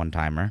just do a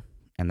one-timer,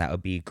 and that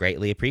would be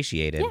greatly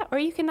appreciated. Yeah, or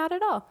you can not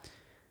at all.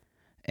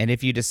 And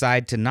if you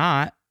decide to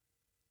not,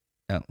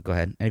 go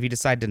ahead. And if you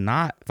decide to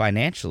not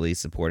financially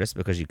support us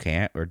because you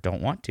can't or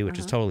don't want to, which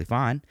is totally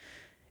fine,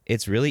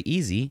 it's really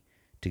easy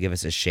to give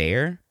us a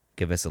share,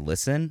 give us a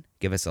listen,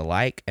 give us a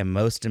like, and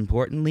most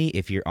importantly,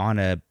 if you're on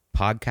a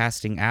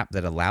podcasting app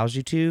that allows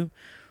you to,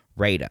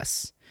 rate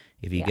us.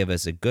 If you give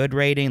us a good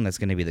rating, that's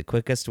going to be the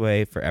quickest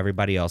way for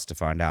everybody else to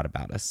find out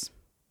about us.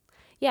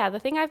 Yeah, the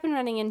thing I've been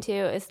running into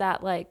is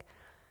that, like,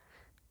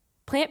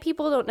 plant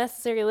people don't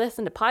necessarily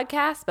listen to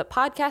podcasts, but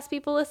podcast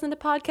people listen to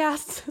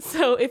podcasts.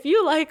 So if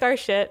you like our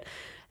shit,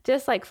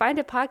 just like find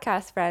a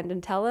podcast friend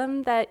and tell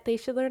them that they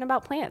should learn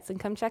about plants and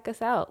come check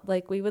us out.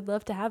 Like, we would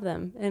love to have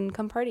them and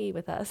come party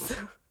with us.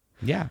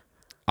 Yeah.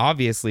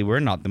 Obviously, we're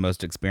not the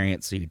most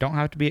experienced, so you don't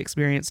have to be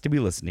experienced to be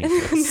listening to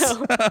us.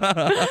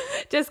 No.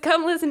 Just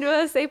come listen to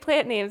us say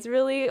plant names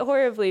really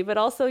horribly, but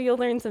also you'll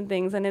learn some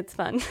things and it's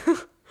fun.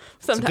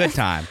 Sometimes. It's a good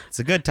time. It's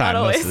a good time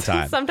most of the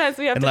time. Sometimes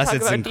we have Unless to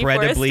talk about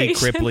incredibly,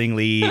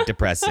 cripplingly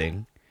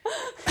depressing.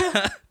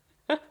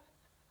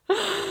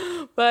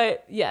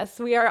 But yes,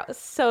 we are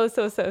so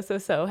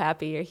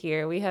happy you're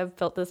here. We have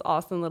built this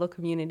awesome little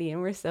community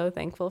and we're so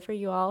thankful for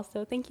you all.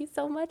 So thank you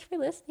so much for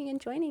listening and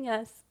joining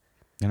us.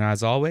 And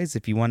as always,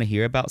 if you want to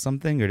hear about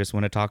something or just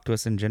want to talk to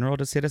us in general,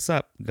 just hit us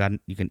up.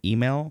 You can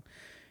email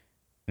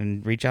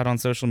and reach out on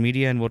social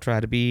media, and we'll try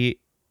to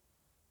be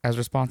as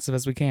responsive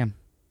as we can.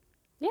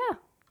 Yeah.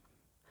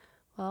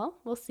 Well,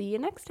 we'll see you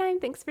next time.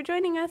 Thanks for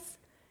joining us.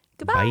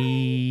 Goodbye.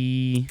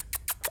 Bye.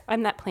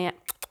 I'm that plant.